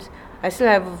parents. I still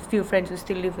have a few friends who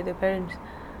still live with their parents,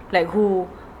 like who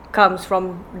comes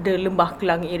from the Lembah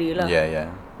Kelang area lah.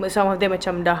 Yeah. But some of them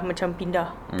macam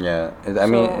pindah. Yeah, I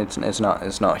mean it's not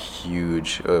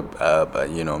huge, but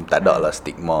tak ada lah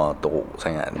stigma teruk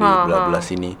sangat di belah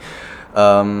sini.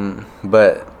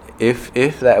 But if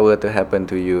that were to happen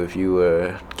to you, if you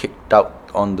were kicked out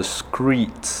on the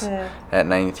streets at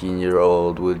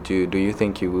 19-year-old, do you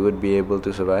think you would be able to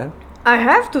survive? I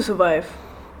have to survive.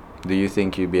 Do you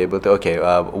think you'd be able to? Okay,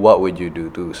 what would you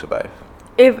do to survive?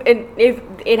 if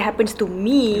it happens to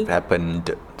me, It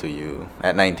happened to you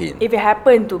at 19. if it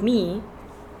happened to me,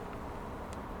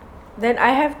 then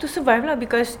I have to survive lah,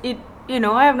 because I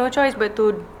have no choice but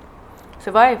to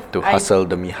survive. To hustle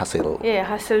demi hasil. Yeah,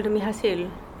 hustle demi hasil.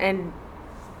 And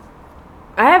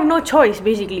I have no choice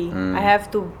basically. I have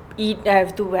to eat, I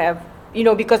have to have,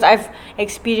 because I've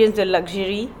experienced the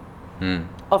luxury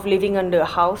of living under a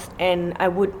house, and I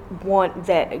would want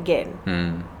that again.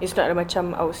 It's not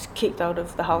macam I was kicked out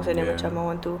of the house and then macam I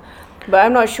want to, but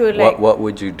I'm not sure like What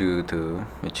would you do to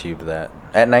achieve that?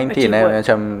 At 19, Achieve what?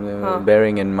 macam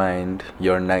bearing in mind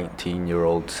your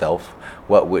 19-year-old self,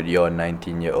 what would your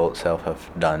 19-year-old self have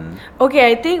done?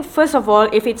 Okay, I think first of all,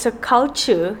 if it's a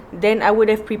culture, then I would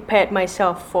have prepared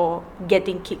myself for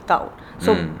getting kicked out.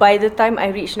 So by the time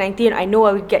I reach 19, I know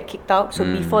I will get kicked out. So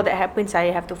before that happens, I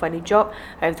have to find a job,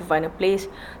 I have to find a place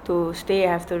to stay,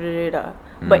 I have to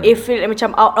But if it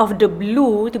macam out of the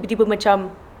blue, tiba-tiba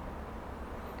macam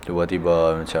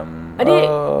Tiba-tiba macam adik,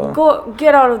 go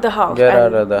get out of the house. Get And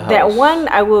out of the that house. one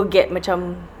I will get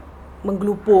macam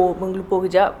menggelupur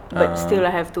kejap, but still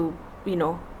I have to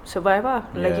survive lah.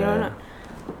 Like not.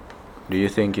 Do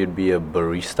you think you'd be a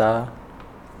barista?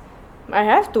 I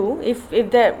have to if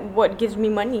that what gives me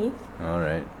money.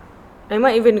 Alright. I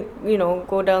might even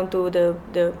go down to the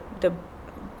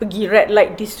pergi red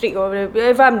light district or whatever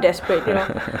if I'm desperate.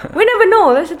 We never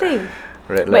know. That's the thing.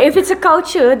 Red But light, if it's a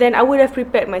culture, then I would have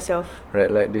prepared myself.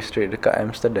 red light district dekat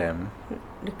Amsterdam.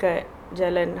 Dekat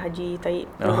Jalan Haji Taib.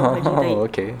 Haji Taib. Oh,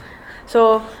 okay.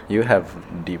 So You have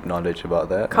deep knowledge about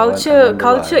that. culture.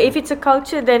 Why. If it's a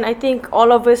culture, then I think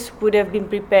all of us would have been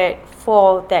prepared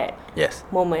for that Yes.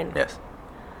 moment. Yes.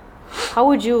 How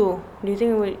would you? Do you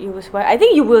think you will survive? I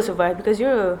think you will survive because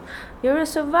you're a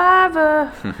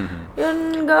survivor. You're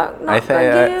not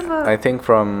gonna give up. I think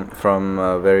from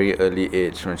a very early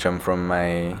age, macam from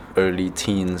my early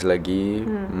teens lagi,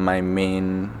 my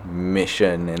main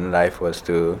mission in life was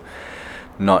to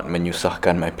not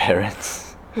menyusahkan my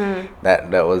parents.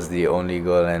 That was the only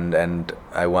goal, and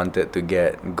I wanted to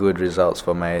get good results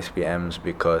for my SPMs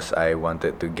because I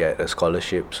wanted to get a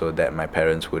scholarship so that my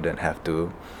parents wouldn't have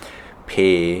to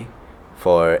pay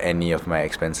for any of my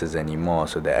expenses anymore,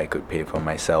 so that I could pay for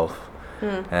myself.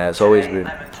 It's always been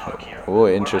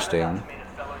interesting.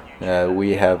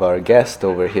 We have our guest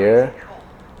over here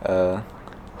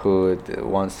who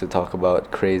wants to talk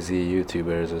about crazy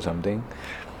YouTubers or something.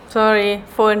 Sorry,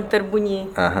 phone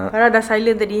terbunyi. Farah dah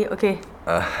silent tadi. Okay.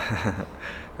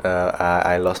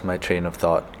 I lost my train of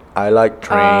thought. I like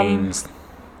trains.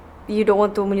 You don't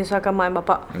want to menyusahkan mak and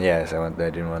bapak. Yes, I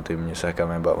didn't want to menyusahkan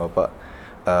my bapak.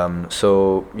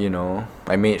 So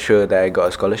I made sure that I got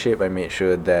a scholarship. I made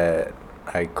sure that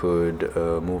I could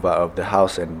move out of the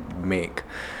house and make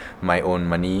my own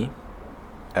money.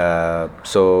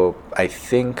 So I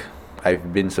think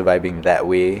I've been surviving that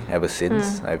way ever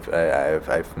since. I've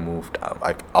moved.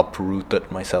 I've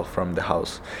uprooted myself from the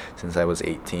house since I was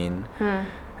 18.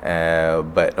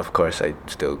 But of course I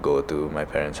still go to my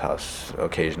parents' house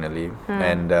occasionally,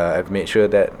 and I've made sure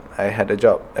that I had a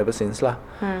job ever since lah,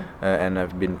 and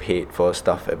I've been paid for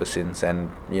stuff ever since, and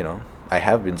I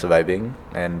have been surviving.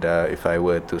 And if I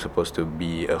were supposed to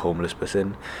be a homeless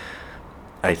person,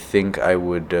 I think I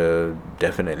would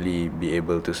definitely be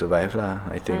able to survive lah.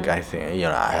 I think I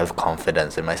have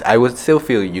confidence in myself. I would still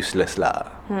feel useless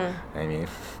lah. I mean,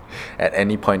 at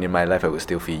any point in my life I would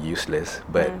still feel useless,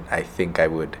 but I think I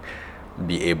would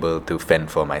be able to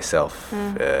fend for myself,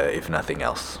 if nothing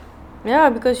else.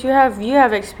 Yeah, because you have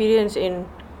experience in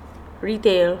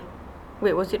retail.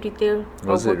 Wait, was it retail?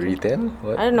 Was it retail?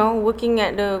 What? I don't know, working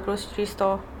at the grocery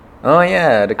store. Oh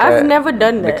yeah, I've never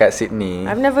done that. Dekat Sydney.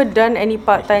 I've never done any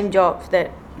part-time jobs that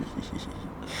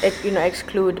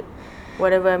exclude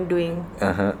whatever I'm doing.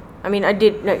 I mean, I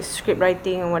did like script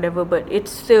writing and whatever, but it's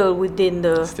still within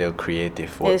the. Still creative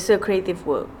work. It's still creative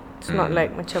work. It's not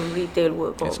like macam retail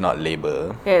work. It's not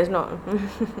labor. Yeah, it's not.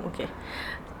 Okay.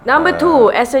 Number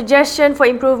 2, a suggestion for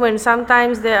improvement.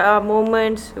 Sometimes there are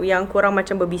moments yang korang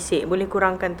macam berbisik. Boleh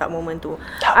kurangkan tak moment tu?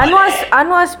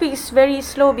 Anwar speaks very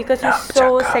slow because he's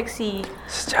so sexy.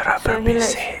 Secara So he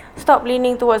like, stop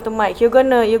leaning towards the mic. You're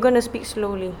gonna speak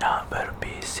slowly. Tak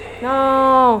berbisik.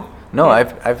 No,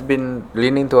 I've been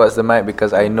leaning towards the mic because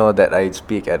I know that I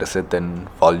speak at a certain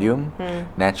volume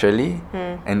naturally,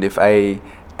 and if I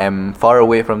am far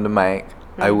away from the mic,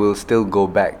 I will still go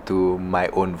back to my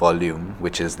own volume,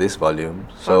 which is this volume.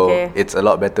 So it's a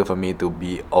lot better for me to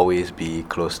always be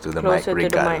close to the mic Closer to the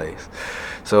regardless.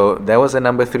 So there was a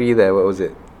number 3 there. What was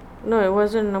it? No, it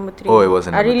wasn't number 3. Oh, it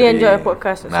wasn't I number really 3. enjoy our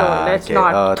podcast, so let's okay.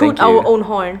 not Thank toot our you. own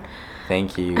horn.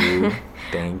 Thank you.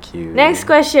 Thank you. Next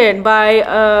question by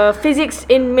Physics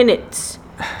in Minutes.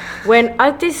 When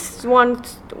artists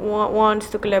wants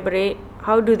to collaborate,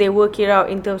 how do they work it out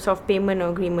in terms of payment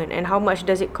or agreement, and how much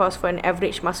does it cost for an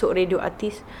average masuk radio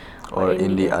artist or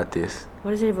indie artist?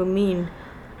 What does it even mean?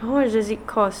 How much does it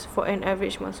cost for an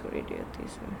average masuk radio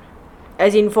artist?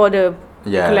 As in for the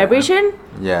collaboration?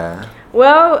 Yeah.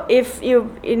 Well, if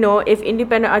if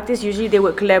independent artists, usually they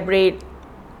would collaborate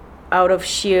out of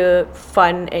sheer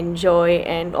fun and joy,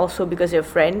 and also because they're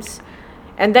friends,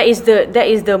 and that is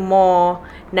the more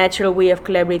natural way of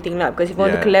collaborating lah. Because if you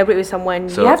want to collaborate with someone,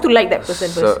 you have to like that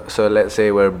person first. So let's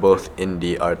say we're both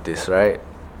indie artists, right?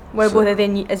 We're both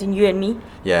as in you and me.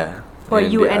 Yeah. Or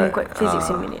you and Physics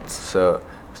in Minutes. So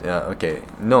okay.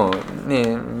 No,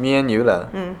 me and you lah.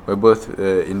 We're both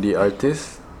indie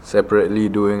artists,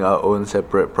 separately doing our own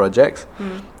separate projects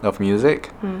of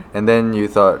music, and then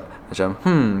you thought macam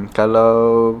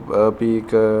kalau pergi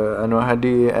ke Anwar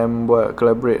Hadi and buat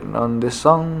collaborate on this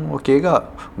song, okay ke?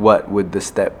 What would the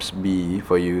steps be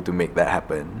for you to make that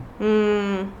happen?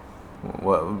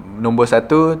 Nombor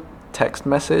 1, text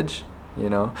message,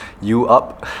 you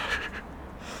up.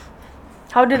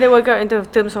 How do they work out in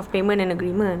terms of payment and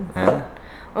agreement?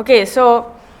 Okay,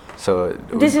 so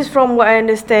this is from what I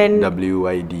understand.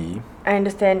 WYD. I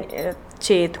understand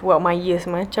throughout my years,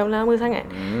 macam lama sangat.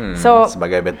 So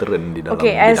sebagai veteran di dalam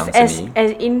bidang seni.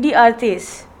 As indie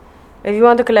artists, if you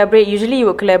want to collaborate, usually you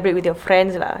would collaborate with your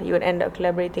friends lah. You would end up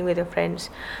collaborating with your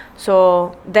friends.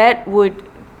 So that would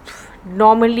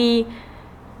normally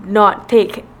not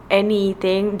take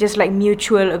anything, just like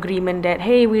mutual agreement that,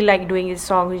 hey, we like doing this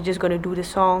song, we're just going to do the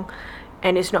song,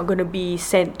 and it's not going to be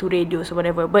sent to radios or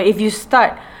whatever. But if you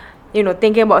start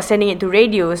thinking about sending it to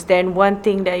radios, then one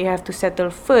thing that you have to settle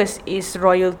first is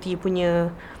royalty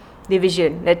punya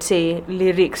division. Let's say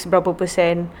lyrics berapa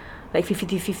percent, like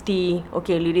 50-50,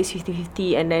 okay, lyrics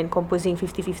 50-50, and then composing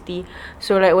 50-50.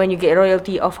 So like when you get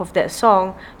royalty off of that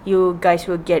song, you guys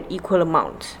will get equal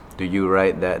amounts. Do you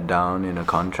write that down in a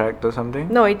contract or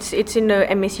something? No, it's in the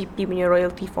MACP punya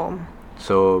royalty form.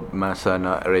 So masa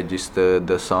nak register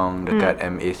the song dekat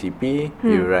MACP,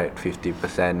 you write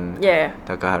 50%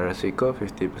 Taka Harasiko,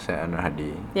 50% Anwar Hadi.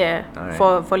 Yeah. Alright.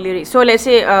 For lyrics. So let's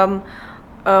say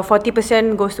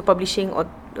 40% goes to publishing, or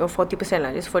 40% lah,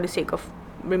 just for the sake of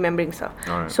remembering stuff.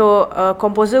 Alright. So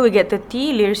composer will get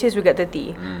 30, lyricist will get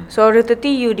 30. So the 30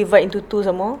 you divide into 2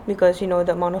 some more, because the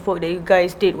amount of work that you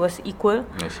guys did was equal.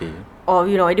 I see. Or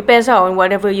it depends on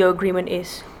whatever your agreement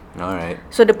is. Alright.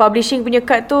 So the publishing punya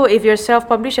cut tu, if you're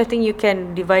self-published, I think you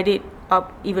can divide it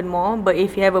up even more. But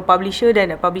if you have a publisher, then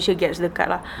the publisher gets the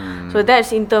cut lah. So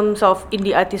that's in terms of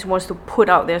indie artists wants to put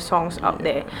out their songs out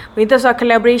there. But in terms of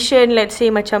collaboration, let's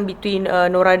say macam between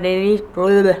Nora Danish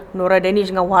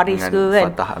dengan Waris ke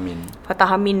kan, Fatah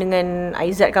Amin dengan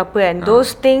Aizat ke apa kan,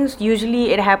 those things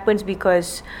usually it happens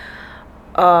because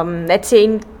let's say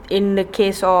in the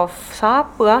case of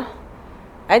siapa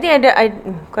I think ada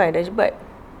jebat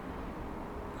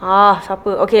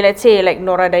siapa, okay, let's say like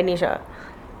Nora Danish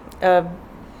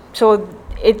so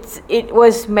it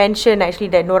was mentioned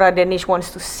actually that Nora Danish wants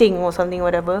to sing or something,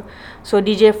 whatever. So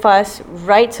DJ Fast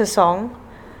writes a song,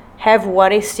 have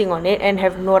Waris sing on it, and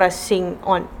have Nora sing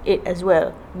on it as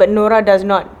well. But Nora does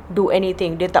not do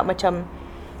anything. Dia tak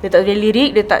ada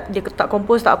lirik, dia tak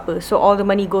compose, tak apa. So all the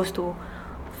money goes to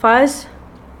Fast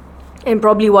and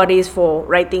probably Waris for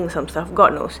writing some stuff,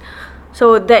 God knows.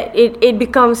 So that it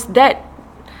becomes that.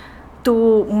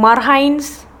 To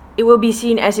Marhines, it will be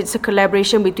seen as it's a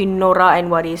collaboration between Nora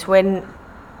and Waris, when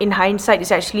in hindsight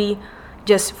it's actually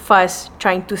just Fast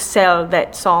trying to sell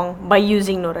that song by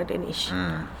using Nora Danish.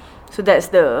 So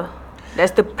that's the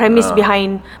premise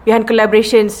behind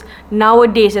collaborations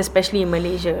nowadays, especially in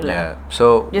Malaysia. Yeah.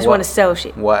 So just want to sell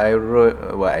shit. What I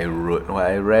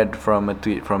read from a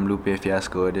tweet from Lupe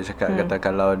Fiasco, dia cakap kata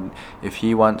kalau if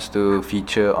he wants to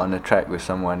feature on a track with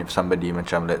someone, if somebody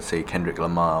macam let's say Kendrick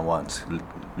Lamar wants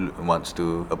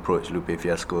to approach Lupe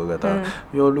Fiasco, kata,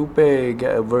 yo Lupe,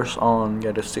 get a verse on,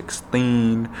 get a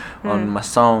 16 on my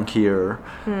song here,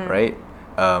 right?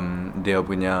 Dia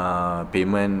punya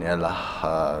payment ialah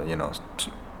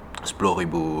 $10,000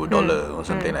 or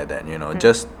something like that,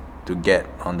 just to get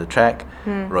on the track.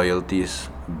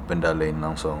 Royalties benda lain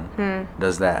langsung.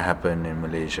 Does that happen in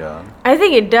Malaysia? I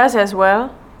think it does as well,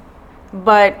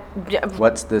 but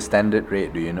what's the standard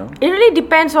rate, do you know? It really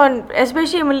depends on,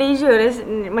 especially in Malaysia,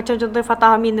 macam contoh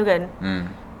Fatah Amin tu kan,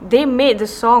 they made the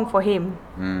song for him.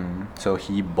 So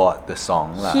he bought the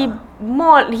song lah.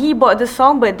 He bought the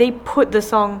song, but they put the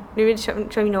song. They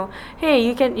hey,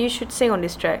 you should sing on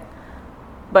this track.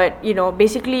 But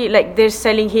basically like they're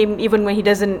selling him even when he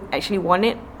doesn't actually want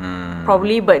it,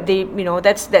 probably. But they,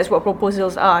 that's what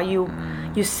proposals are.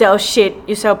 You sell shit,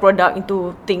 you sell product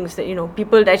into things that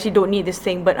people that actually don't need this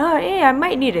thing, but hey, I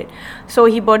might need it. So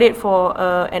he bought it for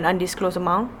an undisclosed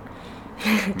amount.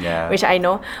 Yeah. Which I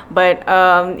know, but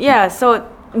so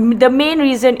the main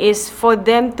reason is for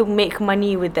them to make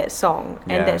money with that song,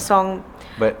 and that song.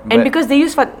 But Because they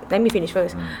use let me finish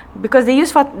first. Because they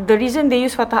use the reason they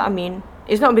use Fatah Amin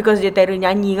is not because dia terror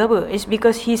nyanyi ke apa. It's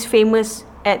because he's famous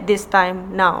at this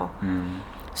time now.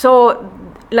 So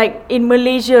like in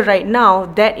Malaysia right now,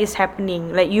 that is happening.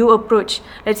 Like you approach,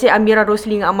 let's say Amira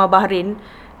Rosli and Amma Bahrain,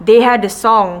 they had a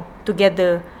song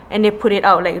together and they put it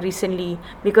out like recently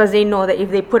because they know that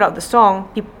if they put out the song,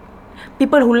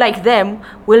 people who like them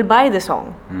will buy the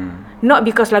song. Not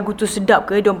because lagu tu sedap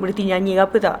ke, diorang berhenti nyanyi ke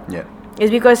apa tak. Yeah. It's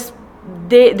because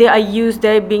they're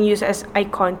being used as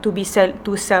icon to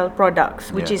sell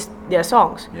products, which is their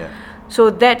songs. Yeah.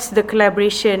 So that's the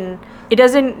collaboration.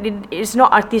 It's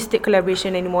not artistic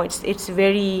collaboration anymore. It's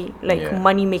very like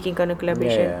money making kind of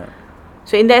collaboration. Yeah.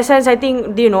 So in that sense, I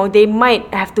think they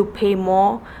might have to pay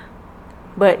more,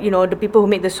 but the people who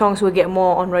make the songs will get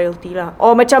more on royalty lah.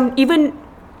 Or macam even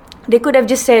they could have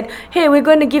just said, hey, we're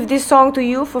going to give this song to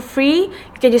you for free.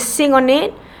 You can just sing on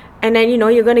it, and then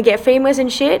you're going to get famous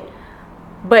and shit.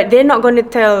 But they're not going to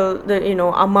tell the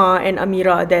Amma and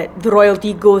Amira that the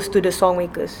royalty goes to the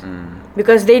songmakers,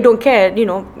 because they don't care.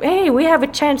 Hey, we have a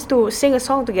chance to sing a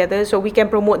song together, so we can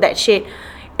promote that shit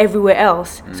everywhere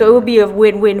else. So it will be a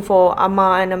win-win for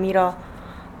Amma and Amira,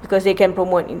 because they can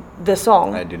promote the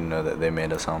song. I didn't know that they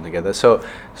made a song together. So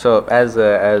as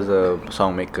a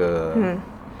songmaker,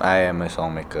 I am a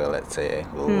songmaker, let's say,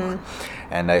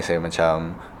 and I say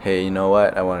macam, hey, you know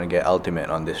what? I want to get Ultimate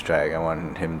on this track. I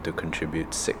want him to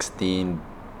contribute 16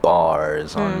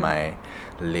 bars on my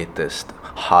latest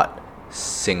hot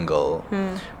single.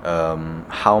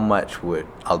 How much would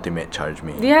Ultimate charge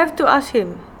me? You have to ask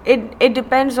him. It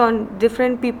depends on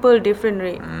different people, different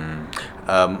rate.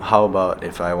 How about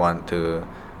if I want to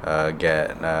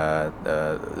get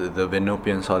the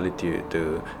Venopian Solitude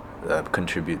to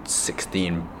contribute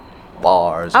 16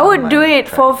 bars? I would do it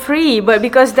for free, but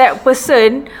because that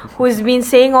person who's been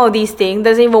saying all these things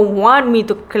doesn't even want me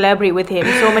to collaborate with him,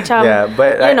 so macam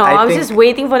but I I was think just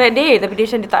waiting for that day. Tapi dia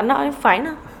tak nak,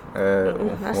 fine lah.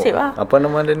 Nasib lah. Apa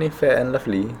nama dia ni? Fair and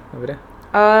Lovely? Apa dia?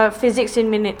 Physics in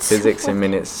Minutes. Physics in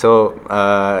Minutes. So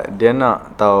dia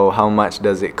nak tahu how much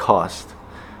does it cost.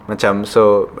 Macam,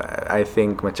 so I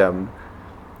think macam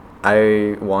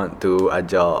I want to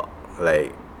ajak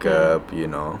like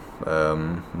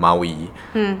Maui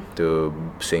to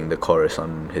sing the chorus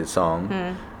on his song,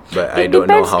 but I don't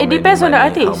know how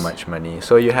much money.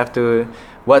 So you have to,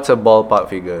 what's a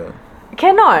ballpark figure?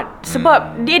 Cannot.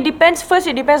 Sebab it depends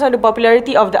on the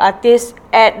popularity of the artist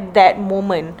at that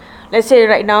moment. Let's say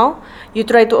right now you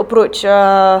try to approach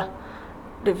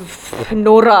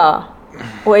Nora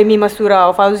or Amy Masura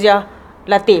or Fauzia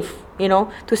Latif,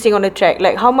 to sing on the track.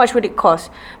 Like, how much would it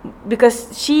cost?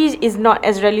 Because she is not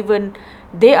as relevant,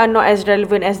 they are not as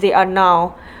relevant as they are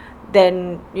now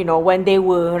than when they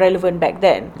were relevant back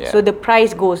then. So the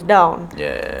price goes down.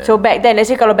 So back then, let's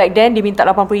say kalau back then dia minta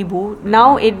 80,000,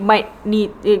 now it might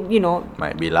need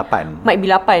might be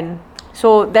 8.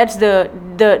 So that's the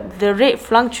rate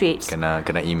fluctuates.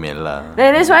 Kena email lah.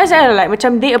 That's why I said like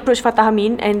macam they approach Fatah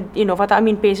Amin, and Fatah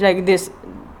Amin pays like this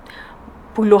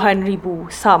puluhan ribu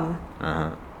sum.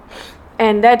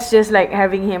 And that's just like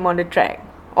having him on the track,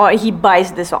 or he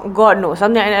buys the song, God knows,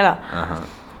 something like that lah.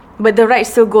 But the right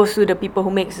still goes to the people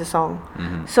who makes the song.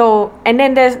 So, and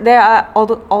then there are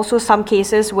also some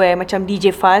cases where macam DJ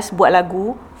Faz buat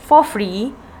lagu for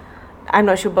free. I'm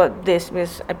not sure about this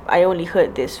because I only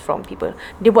heard this from people.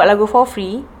 Dia buat lagu for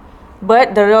free,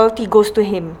 but the royalty goes to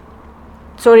him.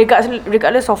 So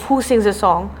regardless of who sings the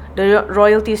song, the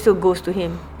royalty still goes to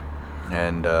him.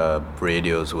 And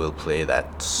radios will play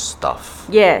that stuff.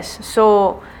 Yes.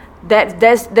 So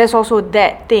there's also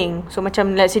that thing. So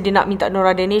macam let's say dia nak minta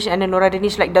Nora Danish, and then Nora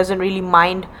Danish like doesn't really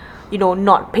mind,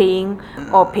 not paying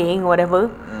or paying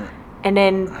whatever. And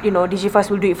then DJ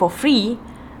Fast will do it for free,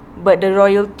 but the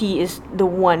royalty is the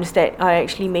ones that are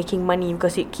actually making money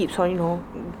because it keeps on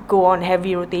go on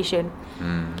heavy rotation.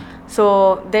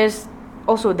 So there's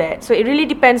also that. So it really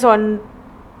depends on.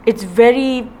 It's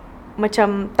very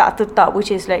macam tak tetap, which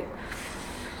is like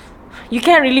you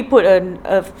can't really put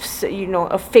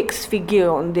a fixed figure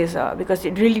on this because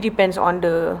it really depends on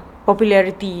the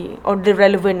popularity or the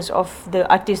relevance of the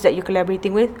artist that you're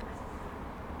collaborating with,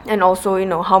 and also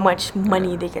how much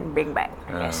money they can bring back,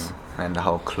 I guess. And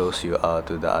how close you are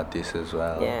to the artist as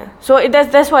well. Yeah. So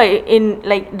that's why in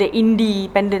like the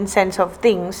independent sense of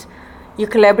things, you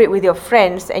collaborate with your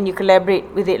friends and you collaborate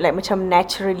with it like macam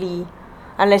naturally,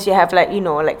 unless you have like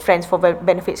like friends for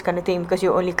benefits kind of thing, because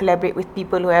you only collaborate with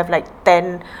people who have like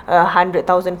 10,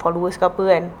 100,000 followers ke apa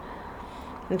kan.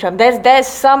 Macam there's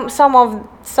some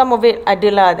of it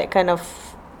adalah that kind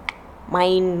of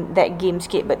main that game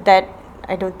sikit, but that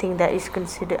I don't think that is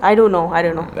considered. I don't know.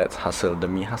 That's hustle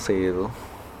demi hasil.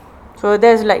 So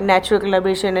there's like natural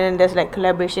collaboration and then there's like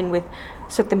collaboration with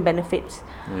certain benefits.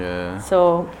 Yeah.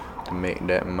 So to make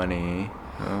that money,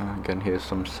 you can hear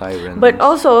some sirens. but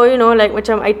also like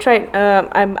macam I tried.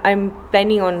 I'm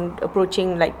planning on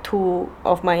approaching like two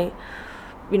of my,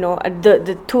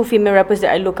 the two female rappers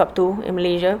that I look up to in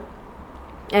Malaysia,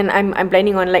 and I'm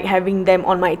planning on like having them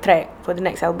on my track for the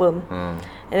next album.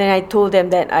 And then I told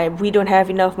them that we don't have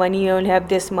enough money, we only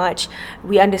have this much.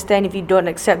 We understand if you don't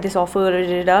accept this offer,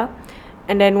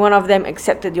 and then one of them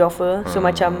accepted the offer. So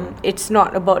macam it's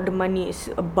not about the money,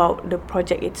 it's about the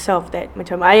project itself. That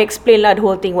macam I explain lah the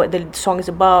whole thing, what the song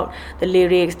is about, the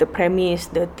lyrics, the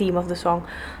premise, the theme of the song.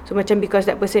 So macam because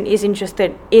that person is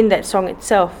interested in that song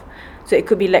itself, so it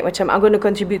could be like macam I'm going to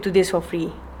contribute to this for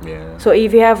free. Yeah. So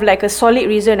if you have like a solid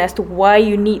reason as to why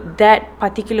you need that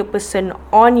particular person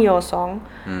on your song,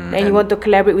 then you want to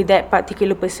collaborate with that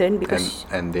particular person because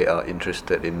and they are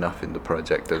interested enough in the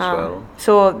project as well.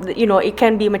 So it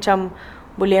can be macam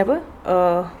boleh apa?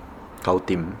 Kau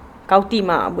team.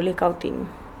 Boleh kau team.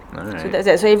 Alright. So that's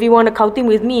that. So if you want to kau team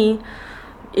with me,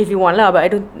 if you want lah, but I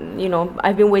don't,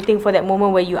 I've been waiting for that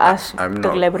moment where you ask to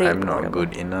collaborate. I'm not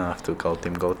good enough to kau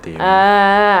team.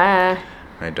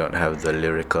 I don't have the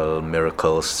lyrical,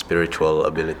 miracle, spiritual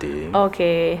ability.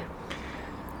 Okay.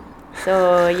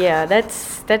 So yeah,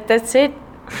 that's it,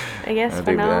 I guess, I for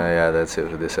think now. that's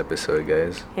it for this episode,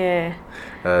 guys. Yeah.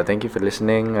 Thank you for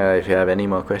listening. If you have any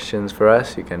more questions for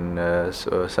us, you can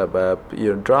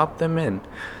drop them in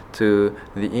to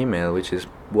the email, which is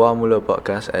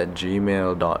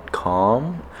buahmulapodcast@gmail.com.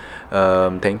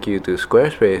 Thank you to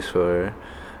Squarespace for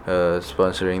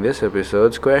sponsoring this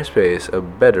episode. Squarespace, a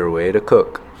better way to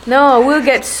cook. No, we'll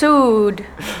get sued.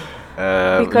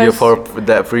 You for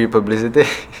that free publicity.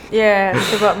 Yeah,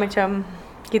 sebab macam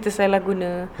kita salah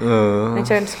guna.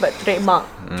 Macam sebab trademark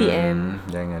TM.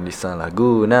 Jangan disalah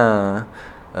guna.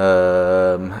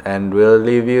 And we'll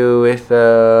leave you with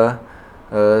a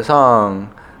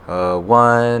song.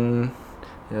 One,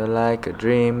 you're like a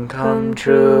dream come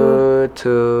true.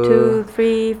 2,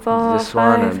 3, 4, just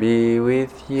wanna 5, be with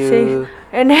you.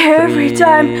 6, and every 3,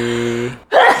 time.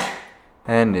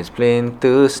 And it's plain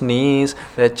to sneeze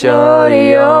that you're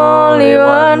the only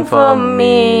one for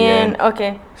me. And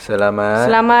okay.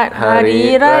 Selamat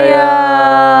Hari Raya.